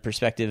and lend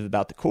perspective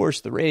about the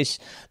course, the race,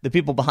 the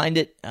people behind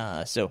it.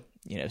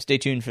 Stay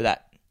tuned for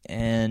that.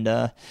 And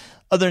other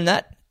than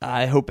that,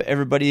 I hope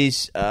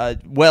everybody's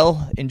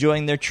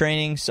enjoying their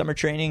training, summer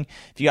training.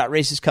 If you got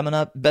races coming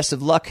up, best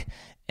of luck.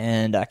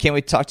 And I can't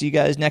wait to talk to you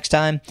guys next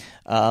time.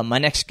 My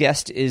next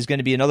guest is going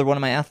to be another one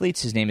of my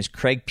athletes. His name is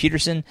Craig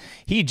Peterson.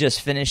 He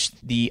just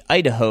finished the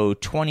Idaho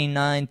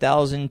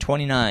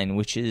 29,029,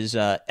 which is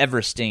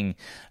Everesting.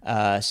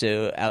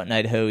 So out in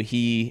Idaho,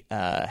 he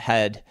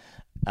had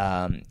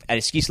at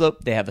a ski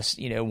slope. They have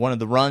one of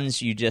the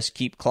runs. You just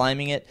keep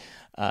climbing it.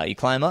 You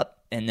climb up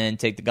and then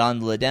take the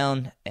gondola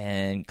down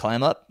and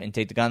climb up and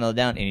take the gondola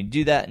down. And you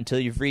do that until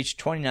you've reached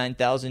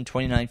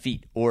 29,029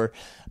 feet, or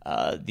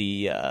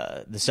the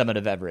summit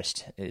of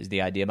Everest is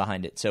the idea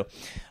behind it. So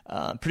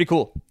pretty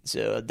cool.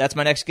 So that's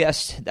my next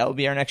guest. That will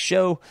be our next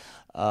show.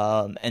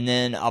 And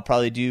then I'll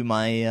probably do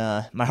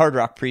my Hard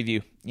Rock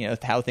preview,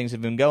 how things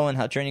have been going,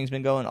 how training's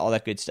been going, all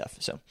that good stuff.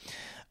 So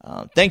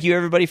thank you,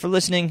 everybody, for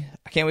listening.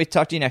 I can't wait to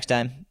talk to you next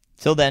time.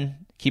 Till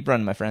then, keep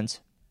running, my friends.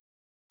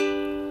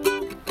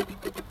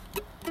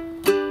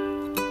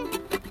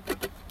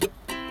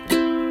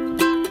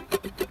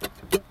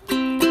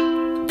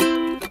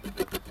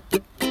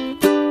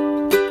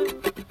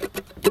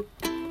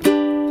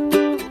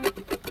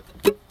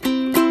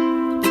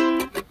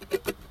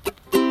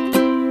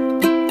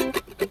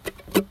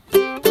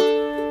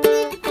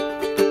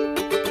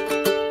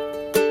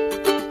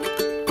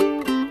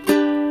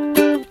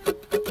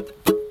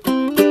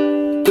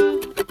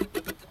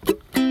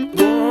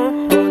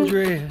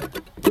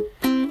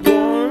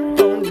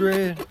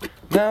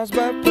 Miles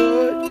by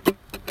foot,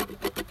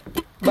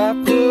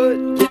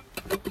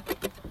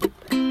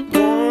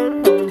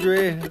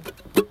 100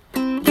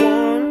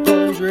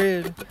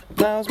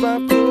 miles by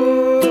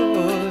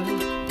foot.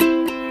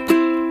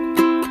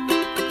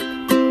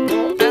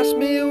 Don't ask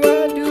me what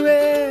I do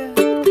it,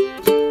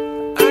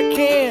 I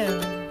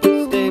can't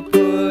stay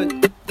put.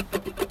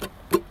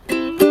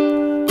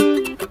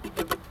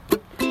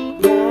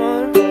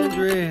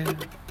 100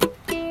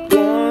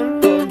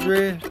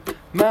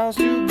 miles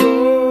to go.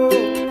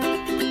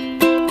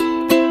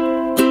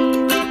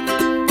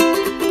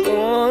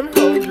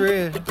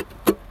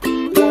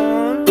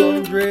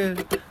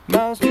 100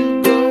 miles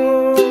to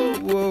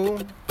go.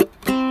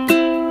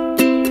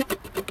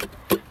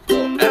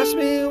 Don't ask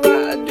me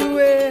why I do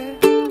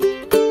it,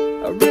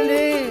 I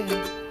really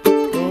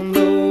don't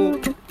know.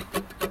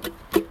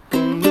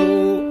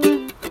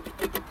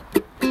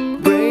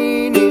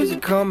 Rain is a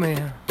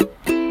coming,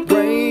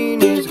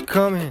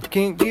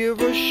 can't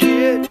give a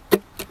shit.